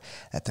sure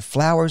that the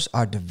flowers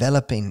are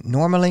developing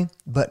normally,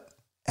 but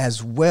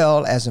as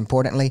well as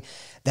importantly,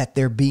 that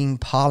they're being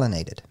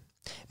pollinated.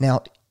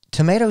 Now,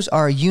 tomatoes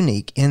are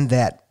unique in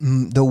that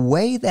the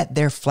way that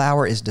their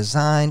flower is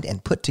designed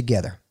and put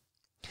together.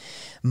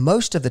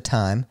 Most of the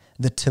time,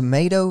 the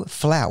tomato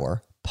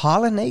flower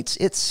pollinates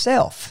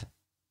itself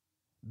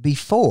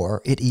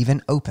before it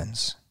even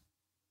opens.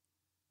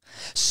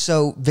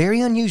 So very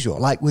unusual,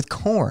 like with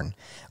corn.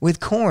 With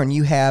corn,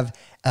 you have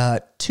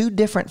 2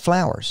 different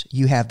flowers.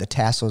 You have the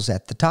tassels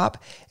at the top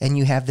and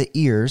you have the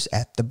ears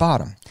at the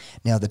bottom.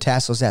 Now, the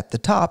tassels at the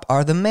top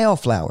are the male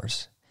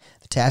flowers.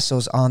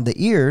 Tassels on the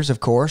ears, of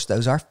course,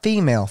 those are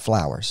female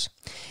flowers.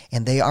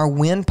 And they are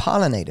wind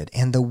pollinated.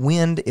 And the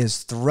wind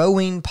is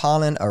throwing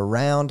pollen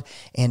around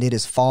and it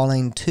is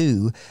falling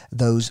to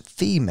those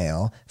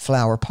female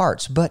flower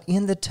parts. But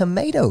in the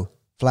tomato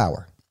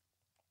flower,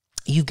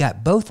 you've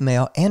got both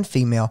male and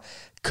female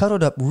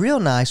cuddled up real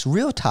nice,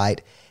 real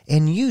tight,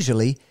 and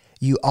usually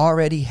you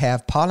already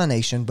have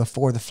pollination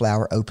before the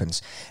flower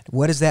opens.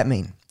 What does that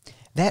mean?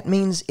 That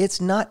means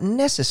it's not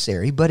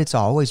necessary, but it's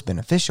always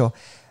beneficial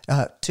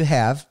to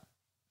have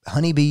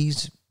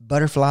honeybees,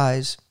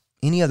 butterflies,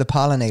 any other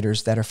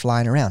pollinators that are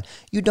flying around.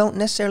 You don't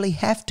necessarily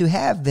have to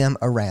have them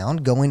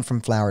around going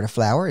from flower to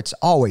flower. It's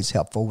always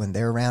helpful when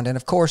they're around. And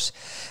of course,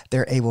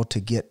 they're able to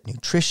get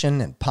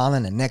nutrition and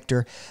pollen and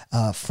nectar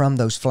from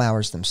those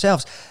flowers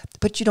themselves.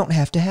 But you don't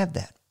have to have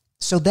that.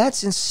 So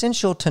that's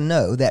essential to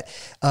know that,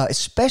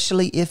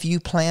 especially if you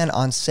plan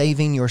on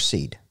saving your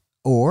seed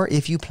or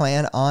if you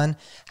plan on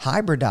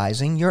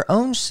hybridizing your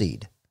own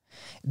seed.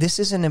 This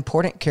is an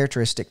important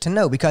characteristic to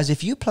know, because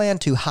if you plan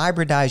to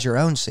hybridize your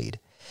own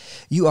seed,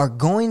 you are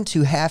going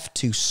to have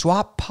to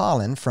swap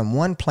pollen from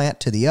one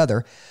plant to the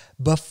other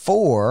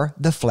before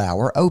the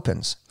flower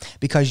opens.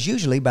 Because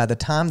usually by the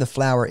time the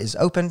flower is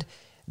opened,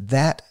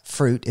 that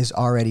fruit is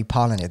already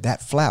pollinated.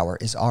 That flower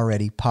is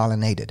already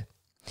pollinated.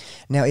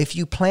 Now, if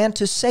you plan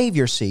to save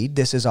your seed,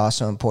 this is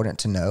also important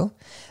to know,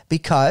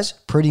 because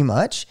pretty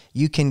much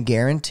you can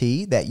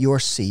guarantee that your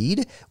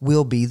seed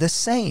will be the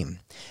same.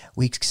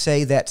 We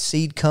say that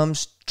seed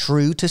comes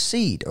true to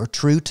seed or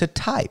true to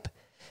type.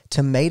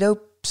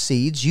 Tomato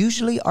seeds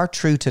usually are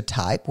true to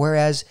type,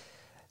 whereas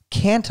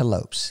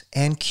cantaloupes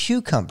and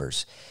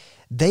cucumbers,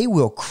 they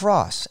will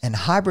cross and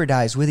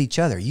hybridize with each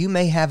other. You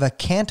may have a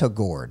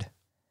cantagourd.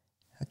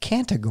 A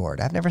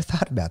cantagourd. I've never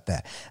thought about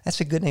that. That's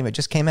a good name. It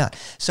just came out.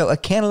 So a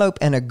cantaloupe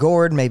and a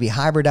gourd may be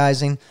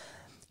hybridizing.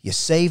 You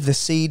save the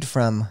seed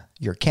from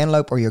your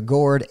cantaloupe or your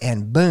gourd,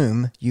 and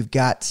boom, you've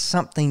got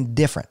something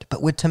different.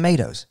 But with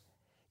tomatoes,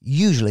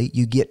 usually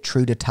you get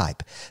true to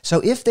type.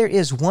 So if there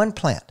is one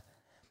plant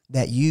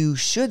that you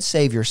should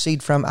save your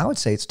seed from, I would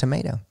say it's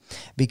tomato,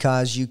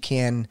 because you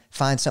can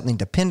find something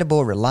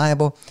dependable,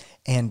 reliable,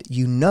 and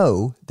you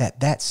know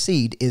that that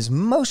seed is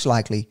most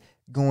likely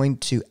going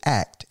to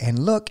act and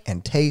look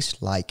and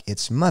taste like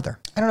its mother.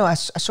 I don't know. I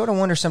sort of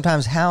wonder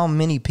sometimes how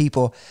many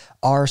people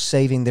are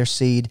saving their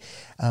seed.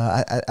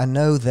 I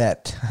know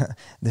that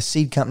the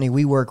seed company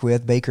we work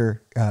with,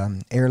 Baker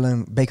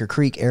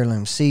Creek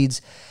Heirloom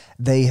Seeds,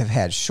 they have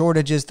had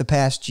shortages the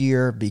past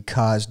year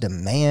because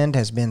demand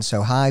has been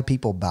so high,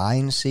 people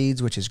buying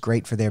seeds, which is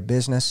great for their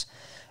business.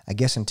 I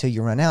guess until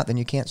you run out, then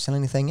you can't sell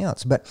anything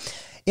else. But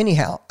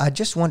anyhow, I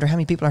just wonder how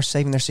many people are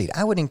saving their seed.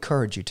 I would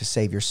encourage you to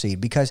save your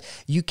seed because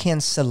you can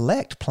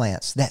select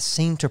plants that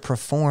seem to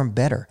perform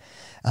better.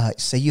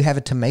 Say you have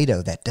a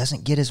tomato that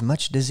doesn't get as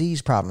much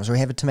disease problems, or you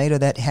have a tomato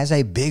that has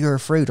a bigger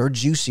fruit or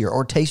juicier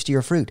or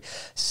tastier fruit.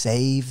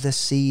 Save the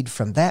seed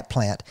from that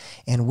plant.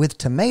 And with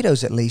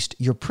tomatoes, at least,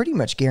 you're pretty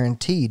much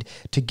guaranteed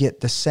to get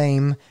the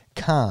same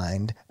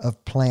kind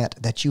of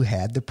plant that you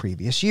had the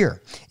previous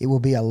year. It will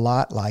be a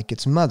lot like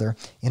its mother,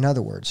 in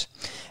other words.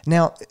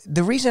 Now,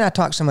 the reason I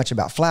talk so much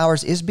about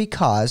flowers is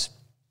because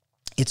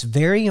it's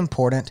very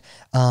important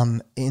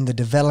in the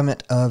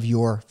development of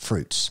your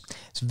fruits.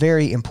 It's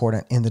very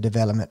important in the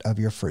development of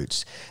your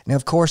fruits. Now,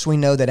 of course, we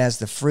know that as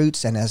the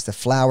fruits and as the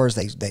flowers,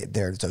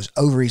 those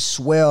ovaries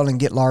swell and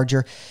get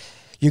larger,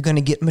 you're going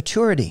to get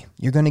maturity.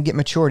 You're going to get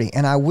maturity.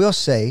 And I will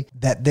say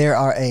that there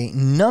are a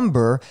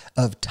number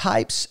of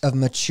types of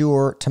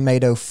mature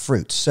tomato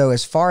fruits. So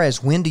as far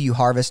as when do you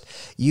harvest,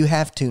 you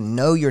have to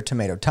know your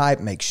tomato type,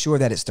 make sure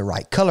that it's the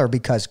right color,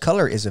 because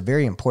color is a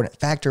very important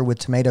factor with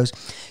tomatoes.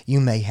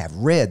 You may have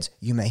reds,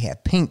 you may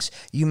have pinks,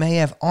 you may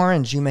have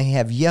orange, you may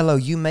have yellow,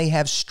 you may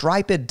have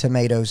striped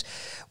tomatoes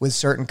with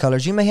certain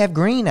colors. You may have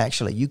green,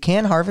 actually. You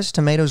can harvest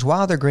tomatoes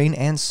while they're green,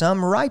 and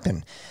some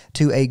ripen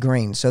to a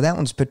green. So that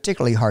one's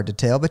particularly hard to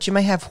tell, but you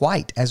may have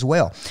white as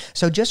well.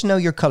 So just know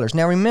your colors.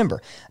 Now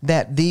remember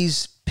that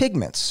these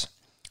pigments,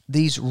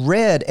 these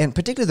red, and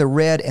particularly the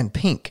red and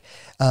pink,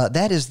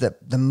 that is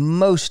the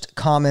most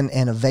common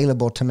and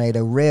available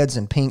tomato, reds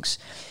and pinks.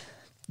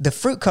 The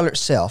fruit color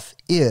itself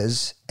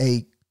is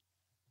a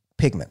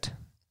pigment.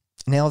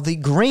 Now, the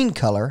green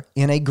color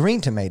in a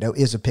green tomato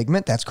is a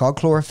pigment. That's called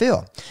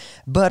chlorophyll.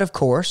 But, of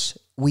course,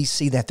 we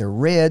see that the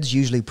reds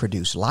usually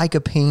produce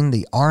lycopene,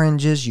 the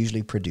oranges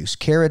usually produce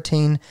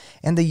carotene,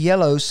 and the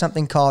yellows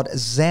something called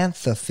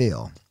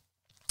xanthophyll,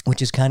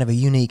 which is kind of a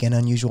unique and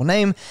unusual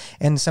name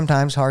and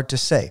sometimes hard to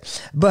say.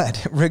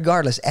 But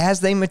regardless,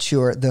 as they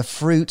mature, the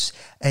fruits,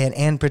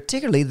 and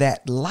particularly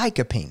that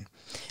lycopene,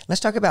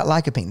 let's talk about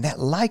lycopene. That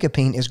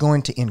lycopene is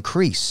going to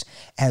increase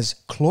as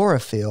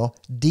chlorophyll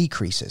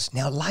decreases.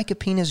 Now,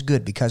 lycopene is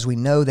good because we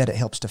know that it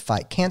helps to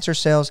fight cancer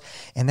cells,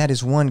 and that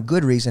is one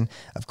good reason,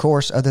 of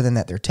course, other than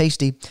that they're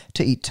tasty,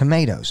 to eat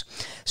tomatoes.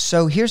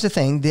 So here's the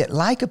thing, that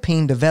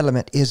lycopene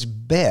development is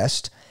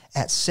best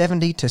at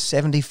 70 to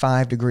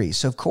 75 degrees.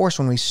 So, of course,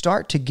 when we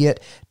start to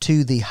get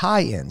to the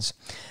high ends,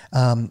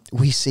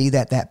 we see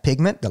that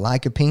pigment, the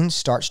lycopene,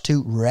 starts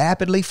to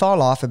rapidly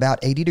fall off about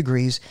 80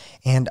 degrees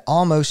and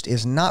almost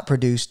is not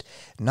produced,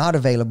 not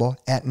available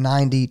at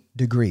 90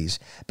 degrees.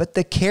 But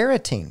the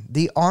carotene,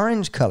 the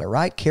orange color,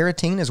 right?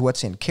 Carotene is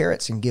what's in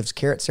carrots and gives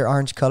carrots their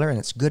orange color, and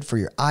it's good for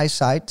your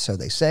eyesight, so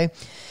they say.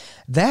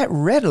 That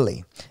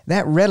readily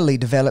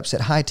develops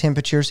at high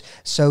temperatures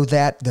so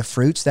that the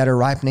fruits that are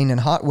ripening in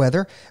hot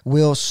weather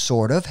will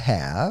sort of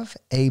have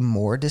a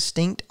more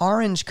distinct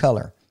orange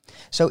color.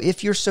 So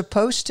if you're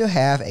supposed to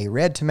have a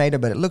red tomato,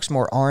 but it looks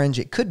more orange,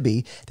 it could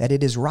be that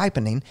it is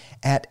ripening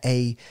at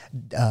a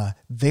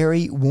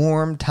very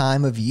warm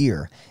time of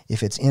year.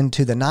 If it's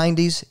into the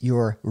 90s,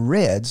 your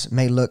reds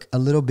may look a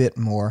little bit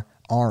more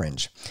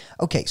orange.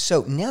 Okay,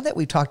 so now that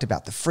we've talked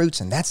about the fruits,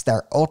 and that's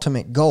their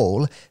ultimate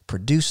goal,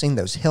 producing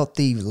those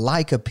healthy,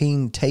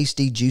 lycopene,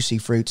 tasty, juicy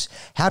fruits,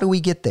 how do we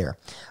get there?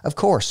 Of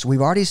course,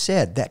 we've already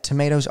said that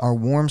tomatoes are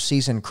warm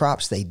season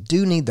crops. They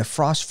do need the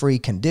frost-free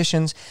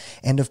conditions,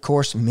 and of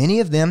course, many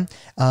of them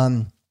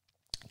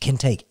can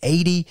take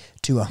 80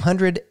 to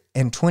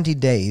 120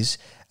 days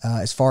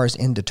as far as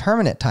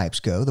indeterminate types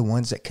go, the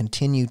ones that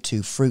continue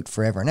to fruit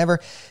forever and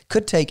ever,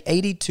 could take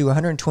 80 to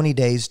 120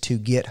 days to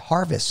get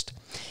harvest.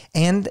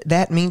 And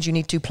that means you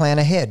need to plan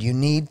ahead. You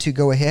need to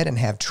go ahead and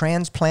have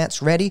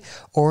transplants ready,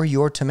 or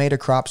your tomato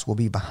crops will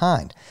be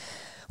behind.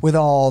 With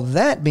all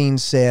that being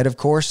said, of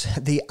course,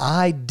 the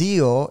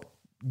ideal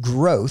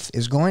growth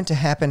is going to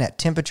happen at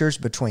temperatures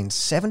between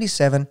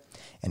 77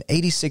 and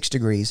 86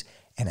 degrees,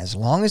 and as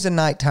long as the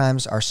night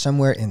times are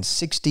somewhere in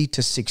 60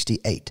 to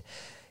 68.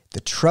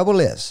 The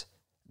trouble is,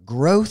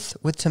 growth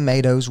with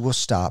tomatoes will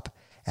stop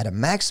at a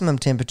maximum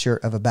temperature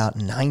of about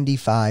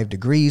 95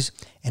 degrees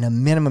and a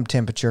minimum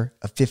temperature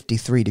of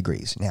 53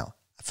 degrees. Now,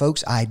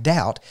 folks, I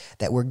doubt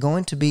that we're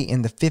going to be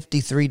in the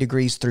 53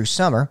 degrees through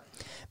summer,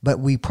 but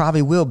we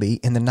probably will be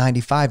in the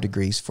 95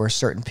 degrees for a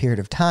certain period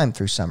of time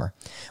through summer.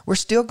 We're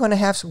still going to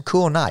have some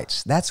cool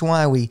nights. That's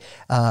why we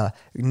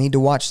need to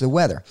watch the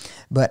weather.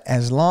 But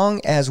as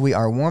long as we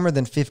are warmer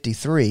than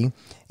 53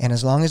 and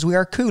as long as we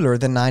are cooler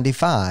than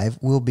 95,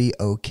 we'll be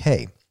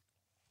okay.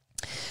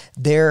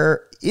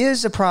 There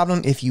is a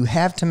problem if you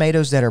have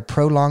tomatoes that are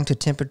prolonged to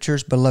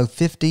temperatures below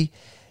 50.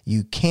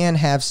 You can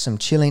have some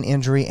chilling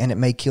injury and it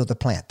may kill the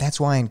plant. That's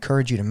why I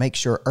encourage you to make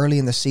sure early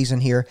in the season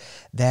here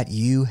that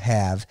you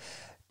have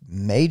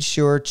made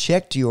sure,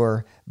 checked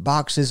your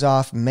boxes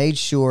off, made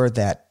sure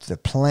that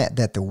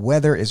the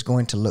weather is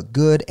going to look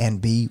good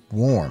and be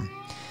warm.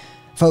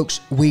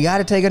 Folks, we got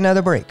to take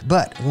another break,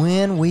 but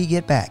when we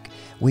get back,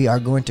 we are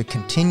going to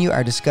continue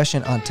our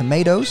discussion on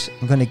tomatoes.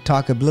 I'm going to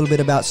talk a little bit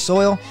about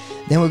soil.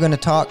 Then we're going to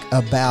talk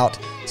about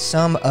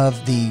some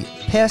of the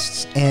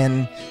pests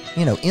and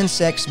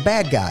insects,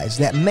 bad guys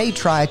that may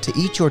try to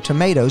eat your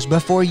tomatoes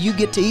before you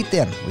get to eat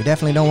them. We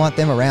definitely don't want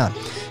them around.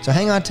 So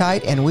hang on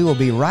tight and we will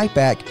be right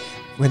back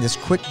with this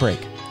quick break.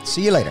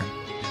 See you later.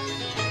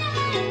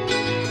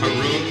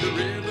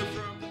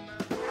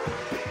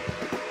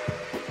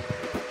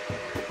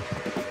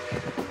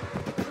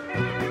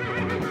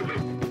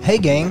 Hey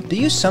gang, do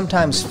you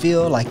sometimes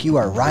feel like you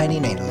are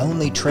riding a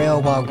lonely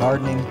trail while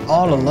gardening,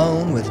 all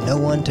alone with no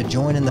one to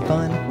join in the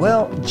fun?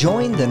 Well,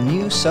 join the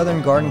New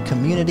Southern Garden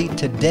community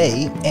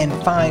today and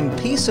find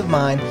peace of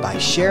mind by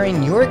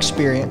sharing your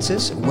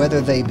experiences, whether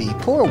they be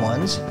poor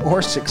ones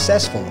or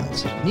successful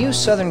ones. New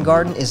Southern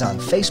Garden is on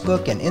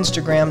Facebook and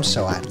Instagram,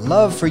 so I'd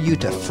love for you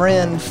to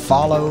friend,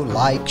 follow,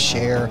 like,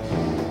 share,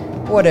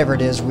 whatever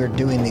it is we're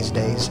doing these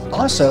days.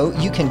 Also,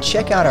 you can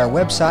check out our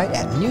website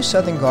at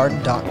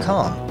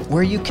newsoutherngarden.com,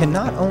 where you can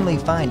not only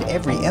find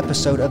every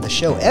episode of the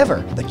show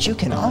ever, but you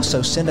can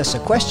also send us a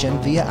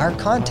question via our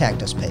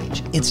Contact Us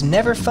page. It's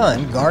never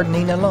fun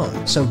gardening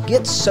alone, so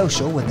get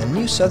social with the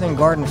New Southern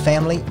Garden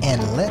family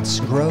and let's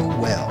grow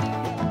well.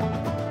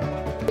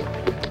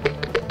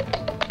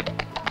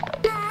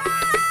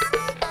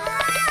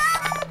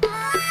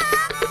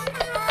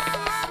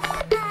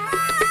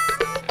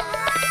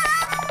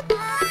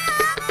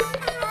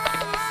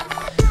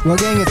 Well,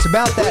 gang, it's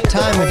about that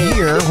time of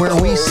year where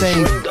we say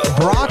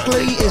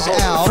broccoli is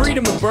out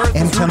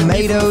and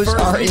tomatoes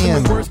are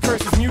in.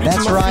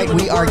 That's right,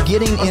 we are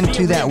getting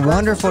into that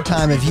wonderful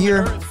time of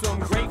year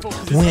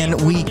when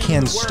we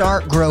can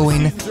start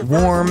growing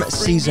warm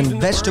season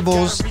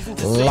vegetables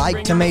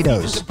like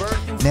tomatoes.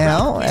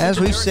 Now, as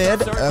we've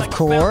said, of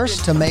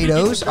course,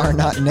 tomatoes are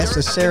not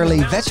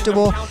necessarily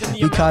vegetable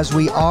because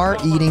we are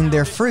eating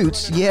their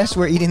fruits. Yes,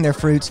 we're eating their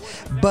fruits,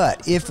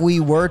 but if we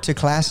were to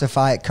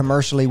classify it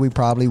commercially, we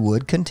probably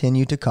would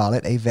continue to call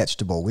it a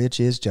vegetable,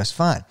 which is just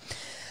fine.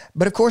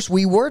 But of course,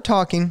 we were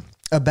talking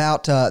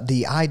about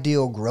the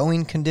ideal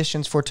growing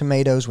conditions for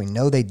tomatoes. We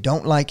know they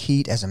don't like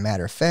heat. As a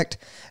matter of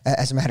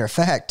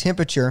fact,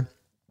 temperature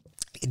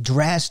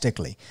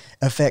drastically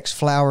affects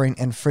flowering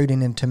and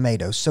fruiting in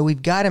tomatoes. So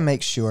we've got to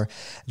make sure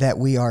that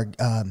we are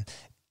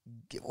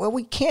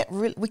we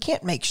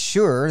can't make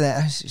sure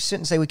that, I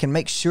shouldn't say we can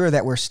make sure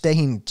that we're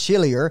staying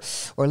chillier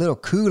or a little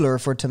cooler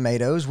for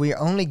tomatoes. We are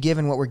only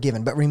given what we're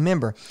given. But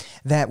remember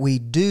that we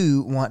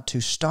do want to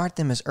start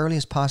them as early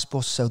as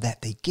possible so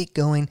that they get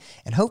going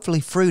and hopefully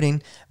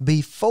fruiting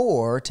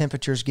before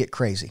temperatures get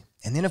crazy.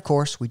 And then, of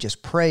course, we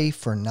just pray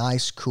for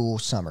nice, cool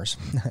summers.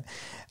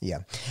 Yeah.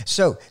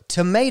 So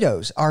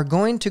tomatoes are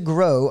going to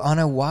grow on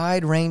a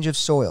wide range of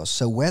soils.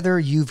 So whether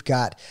you've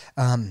got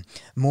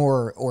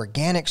more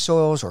organic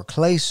soils or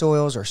clay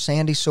soils or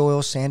sandy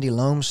soils, sandy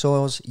loam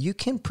soils, you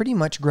can pretty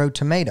much grow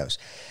tomatoes.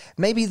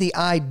 Maybe the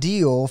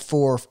ideal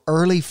for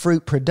early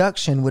fruit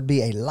production would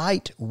be a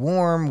light,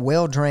 warm,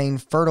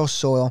 well-drained, fertile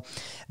soil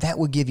that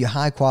would give you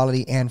high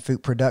quality and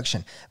fruit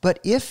production. But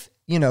if,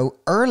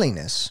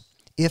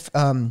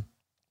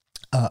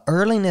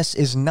 earliness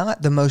is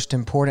not the most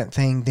important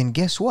thing, then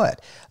guess what?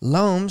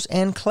 Loams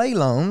and clay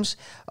loams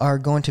are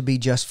going to be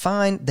just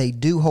fine. They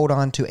do hold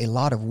on to a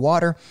lot of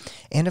water,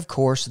 and of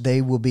course,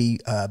 they will be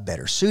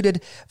better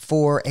suited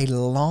for a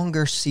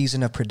longer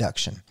season of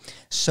production.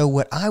 So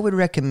what I would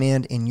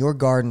recommend in your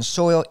garden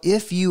soil,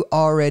 if you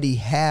already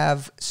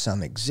have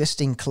some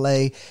existing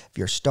clay, if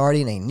you're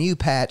starting a new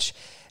patch,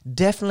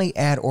 definitely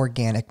add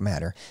organic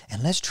matter.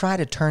 And let's try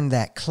to turn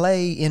that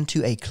clay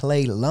into a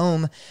clay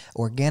loam.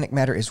 Organic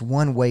matter is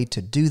one way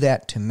to do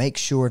that, to make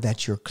sure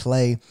that your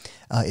clay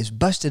is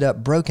busted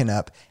up, broken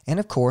up. And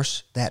of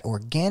course, that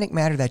organic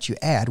matter that you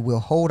add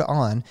will hold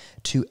on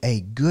to a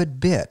good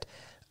bit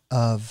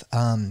of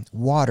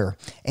water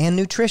and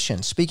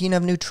nutrition. Speaking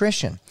of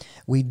nutrition,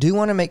 we do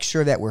want to make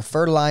sure that we're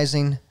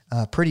fertilizing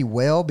pretty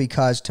well,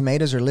 because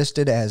tomatoes are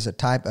listed as a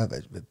type of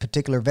a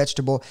particular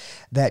vegetable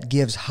that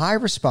gives high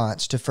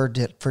response to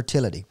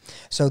fertility.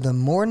 So the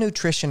more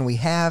nutrition we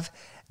have,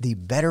 the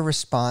better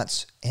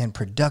response and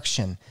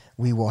production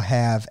we will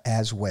have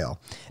as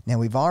well. Now,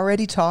 we've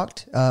already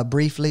talked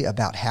briefly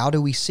about how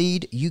do we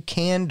seed. You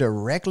can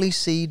directly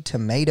seed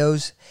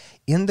tomatoes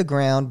in the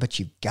ground, but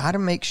you've got to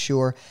make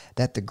sure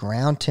that the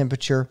ground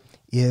temperature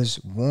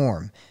is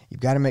warm.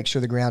 You've got to make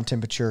sure the ground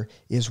temperature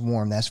is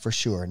warm, that's for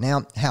sure.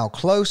 Now, how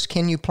close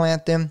can you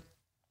plant them?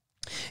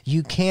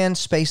 You can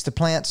space the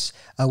plants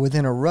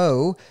within a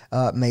row,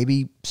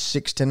 maybe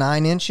 6 to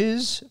 9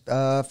 inches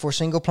for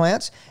single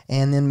plants,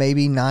 and then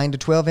maybe 9 to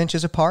 12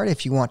 inches apart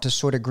if you want to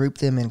sort of group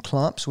them in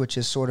clumps, which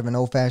is sort of an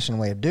old-fashioned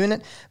way of doing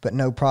it, but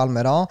no problem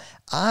at all.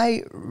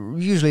 I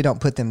usually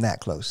don't put them that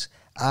close.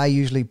 I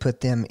usually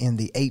put them in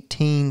the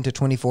 18 to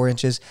 24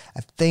 inches.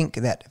 I think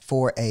that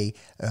for a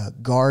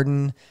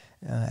garden,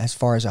 as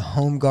far as a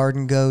home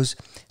garden goes,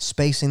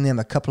 spacing them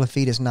a couple of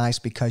feet is nice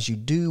because you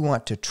do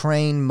want to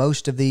train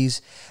most of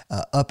these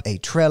up a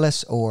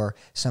trellis or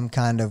some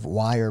kind of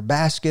wire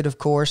basket, of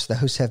course.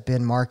 Those have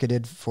been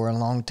marketed for a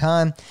long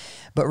time.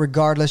 But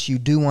regardless, you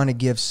do want to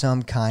give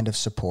some kind of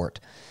support.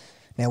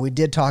 Now, we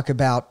did talk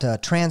about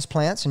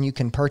transplants, and you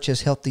can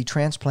purchase healthy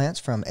transplants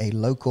from a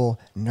local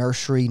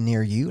nursery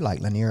near you,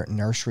 like Lanier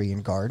Nursery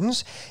and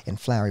Gardens in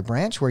Flowery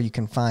Branch, where you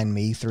can find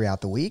me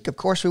throughout the week. Of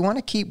course, we want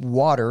to keep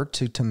water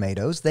to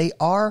tomatoes. They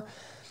are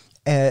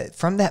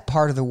from that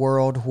part of the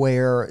world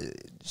where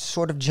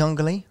sort of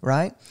jungly,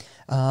 right?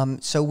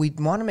 So we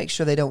want to make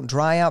sure they don't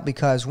dry out,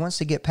 because once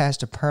they get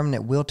past a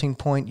permanent wilting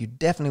point, you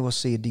definitely will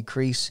see a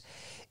decrease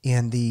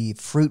in the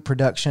fruit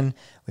production.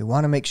 We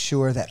want to make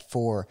sure that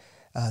for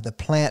the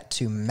plant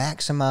to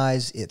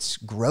maximize its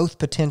growth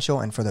potential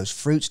and for those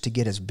fruits to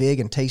get as big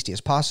and tasty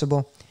as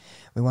possible,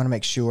 we want to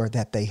make sure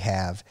that they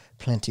have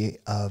plenty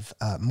of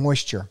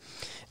moisture.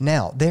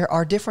 Now, there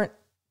are different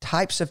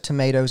types of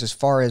tomatoes as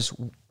far as,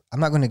 I'm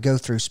not going to go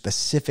through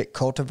specific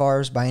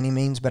cultivars by any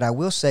means, but I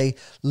will say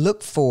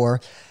look for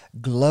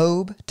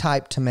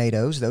globe-type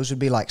tomatoes. Those would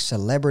be like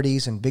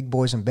Celebrities and Big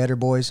Boys and Better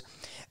Boys.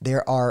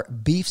 There are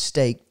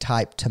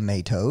beefsteak-type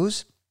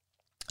tomatoes.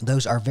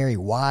 Those are very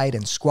wide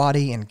and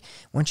squatty, and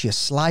once you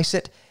slice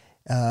it,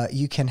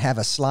 you can have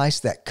a slice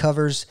that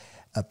covers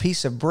a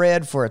piece of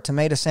bread for a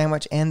tomato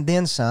sandwich and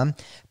then some.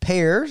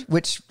 Pear,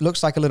 which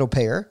looks like a little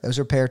pear, those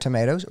are pear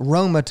tomatoes.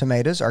 Roma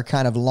tomatoes are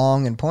kind of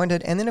long and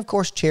pointed, and then, of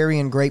course, cherry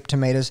and grape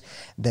tomatoes,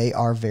 they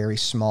are very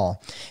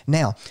small.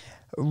 Now,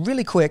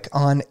 really quick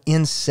on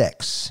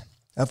insects.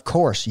 Of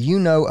course, you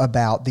know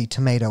about the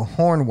tomato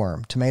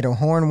hornworm. Tomato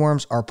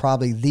hornworms are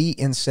probably the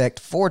insect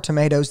for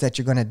tomatoes that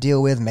you're going to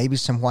deal with, maybe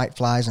some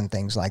whiteflies and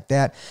things like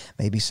that,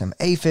 maybe some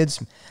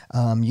aphids.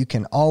 You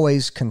can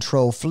always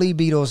control flea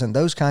beetles and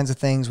those kinds of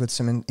things with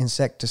some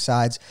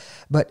insecticides.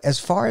 But as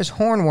far as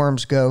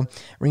hornworms go,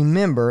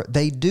 remember,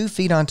 they do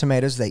feed on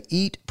tomatoes. They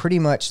eat pretty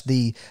much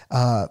the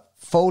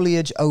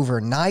foliage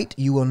overnight.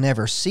 You will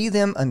never see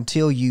them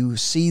until you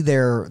see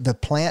the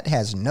plant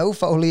has no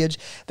foliage.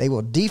 They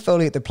will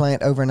defoliate the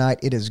plant overnight.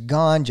 It is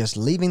gone, just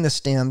leaving the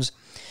stems.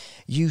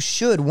 You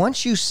should,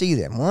 once you see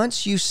them,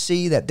 once you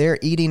see that they're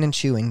eating and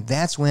chewing,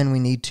 that's when we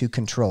need to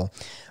control.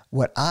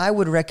 What I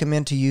would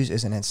recommend to use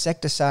is an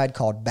insecticide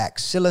called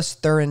Bacillus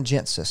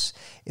thuringiensis.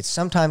 It's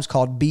sometimes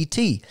called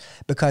BT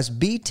because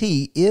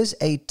BT is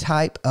a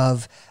type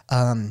of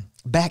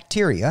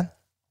bacteria.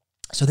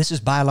 So this is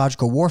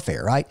biological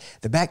warfare, right?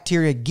 The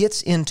bacteria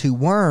gets into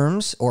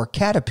worms or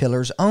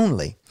caterpillars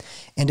only,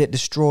 and it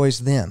destroys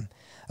them.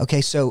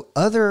 Okay, so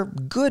other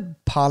good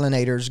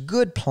pollinators,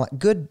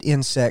 good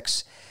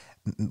insects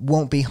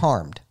won't be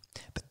harmed.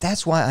 But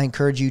that's why I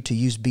encourage you to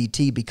use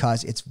BT,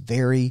 because it's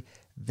very,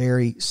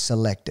 very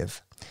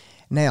selective.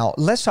 Now,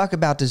 let's talk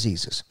about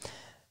diseases.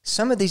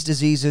 Some of these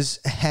diseases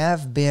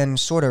have been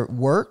sort of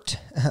worked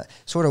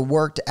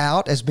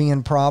out as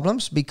being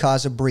problems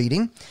because of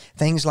breeding.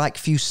 Things like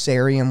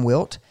Fusarium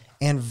wilt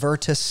and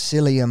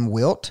Verticillium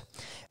wilt.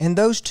 And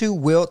those two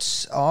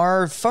wilts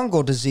are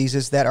fungal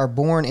diseases that are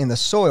born in the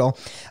soil.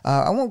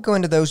 I won't go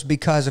into those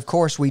because, of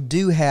course, we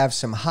do have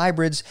some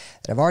hybrids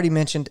that I've already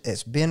mentioned.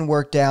 It's been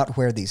worked out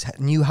where these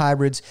new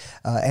hybrids,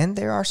 and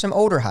there are some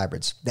older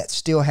hybrids that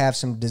still have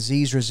some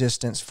disease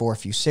resistance for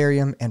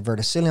Fusarium and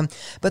Verticillium.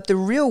 But the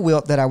real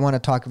wilt that I want to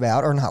talk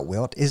about, or not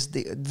wilt, is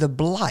the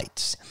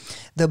blights.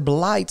 The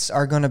blights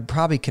are going to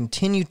probably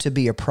continue to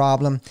be a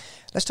problem.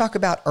 Let's talk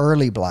about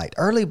early blight.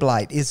 Early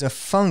blight is a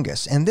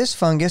fungus, and this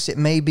fungus, it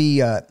may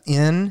be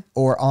in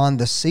or on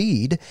the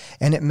seed,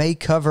 and it may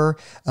cover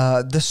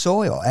the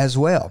soil as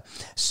well.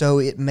 So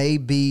it may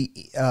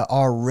be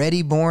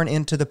already born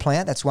into the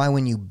plant. That's why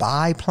when you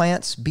buy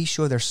plants, be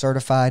sure they're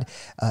certified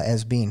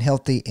as being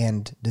healthy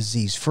and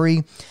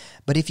disease-free.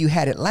 But if you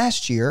had it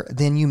last year,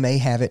 then you may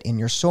have it in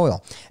your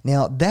soil.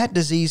 Now, that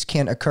disease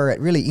can occur at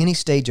really any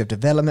stage of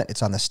development.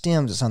 It's on the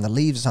stems, it's on the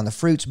leaves, it's on the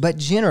fruits, but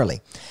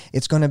generally,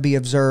 it's going to be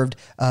observed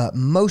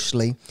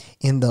mostly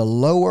in the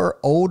lower,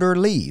 older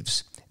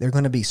leaves. They're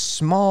going to be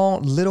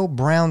small, little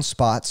brown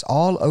spots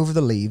all over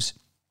the leaves,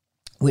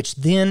 which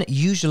then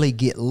usually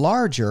get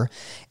larger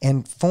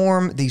and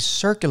form these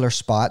circular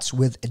spots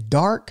with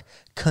dark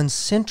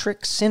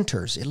concentric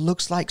centers. It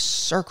looks like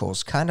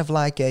circles, kind of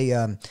like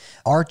a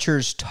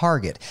archer's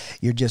target.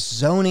 You're just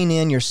zoning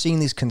in. You're seeing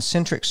these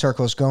concentric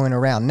circles going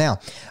around. Now,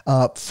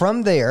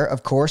 from there,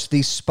 of course,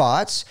 these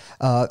spots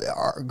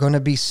are going to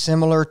be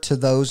similar to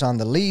those on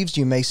the leaves.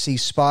 You may see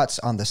spots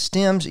on the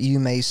stems. You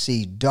may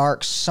see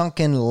dark,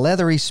 sunken,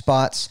 leathery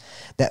spots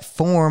that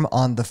form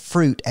on the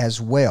fruit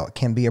as well. It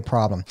can be a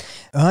problem.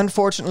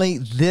 Unfortunately,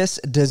 this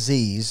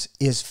disease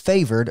is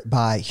favored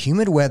by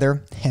humid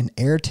weather and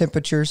air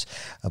temperatures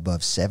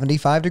above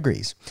 75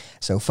 degrees.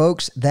 So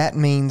folks, that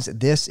means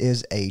this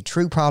is a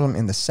true problem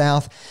in the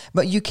South,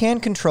 but you can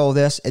control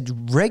this. A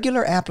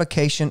regular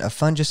application of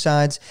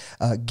fungicides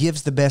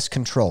gives the best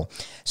control.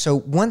 So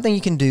one thing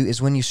you can do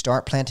is when you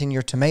start planting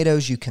your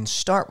tomatoes, you can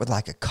start with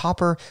like a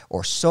copper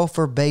or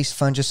sulfur-based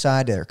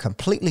fungicide that are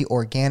completely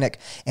organic,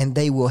 and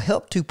they will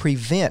help to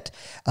prevent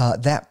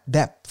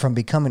that from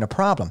becoming a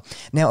problem.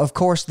 Now, of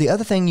course, the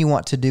other thing you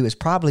want to do is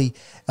probably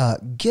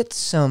get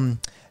some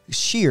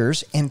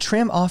shears and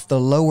trim off the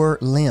lower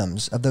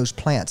limbs of those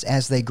plants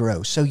as they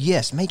grow. So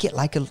yes, make it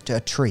like a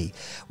tree.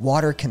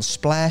 Water can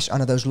splash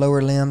onto those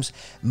lower limbs.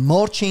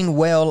 Mulching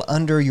well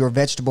under your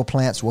vegetable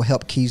plants will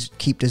help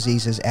keep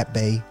diseases at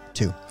bay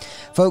too.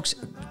 Folks,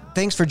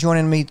 thanks for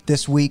joining me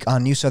this week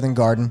on New Southern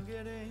Garden.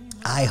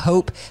 I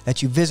hope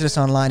that you visit us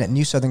online at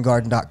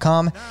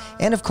newsoutherngarden.com.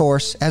 And of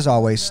course, as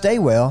always, stay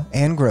well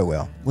and grow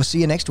well. We'll see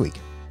you next week.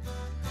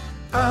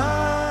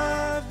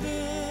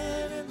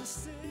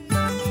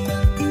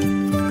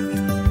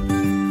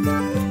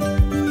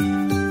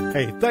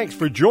 Hey, thanks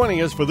for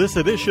joining us for this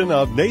edition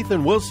of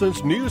Nathan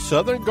Wilson's New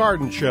Southern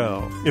Garden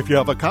Show. If you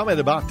have a comment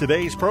about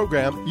today's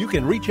program, you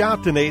can reach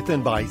out to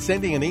Nathan by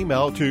sending an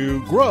email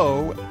to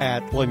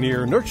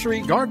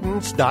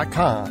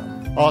grow@lanierNurseryGardens.com.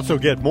 Also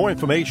get more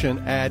information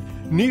at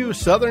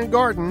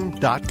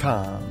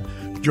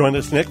newsoutherngarden.com. Join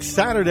us next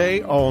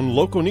Saturday on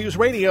Local News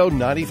Radio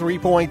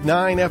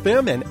 93.9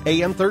 FM and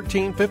AM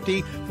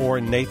 1350 for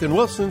Nathan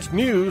Wilson's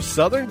New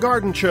Southern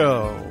Garden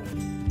Show.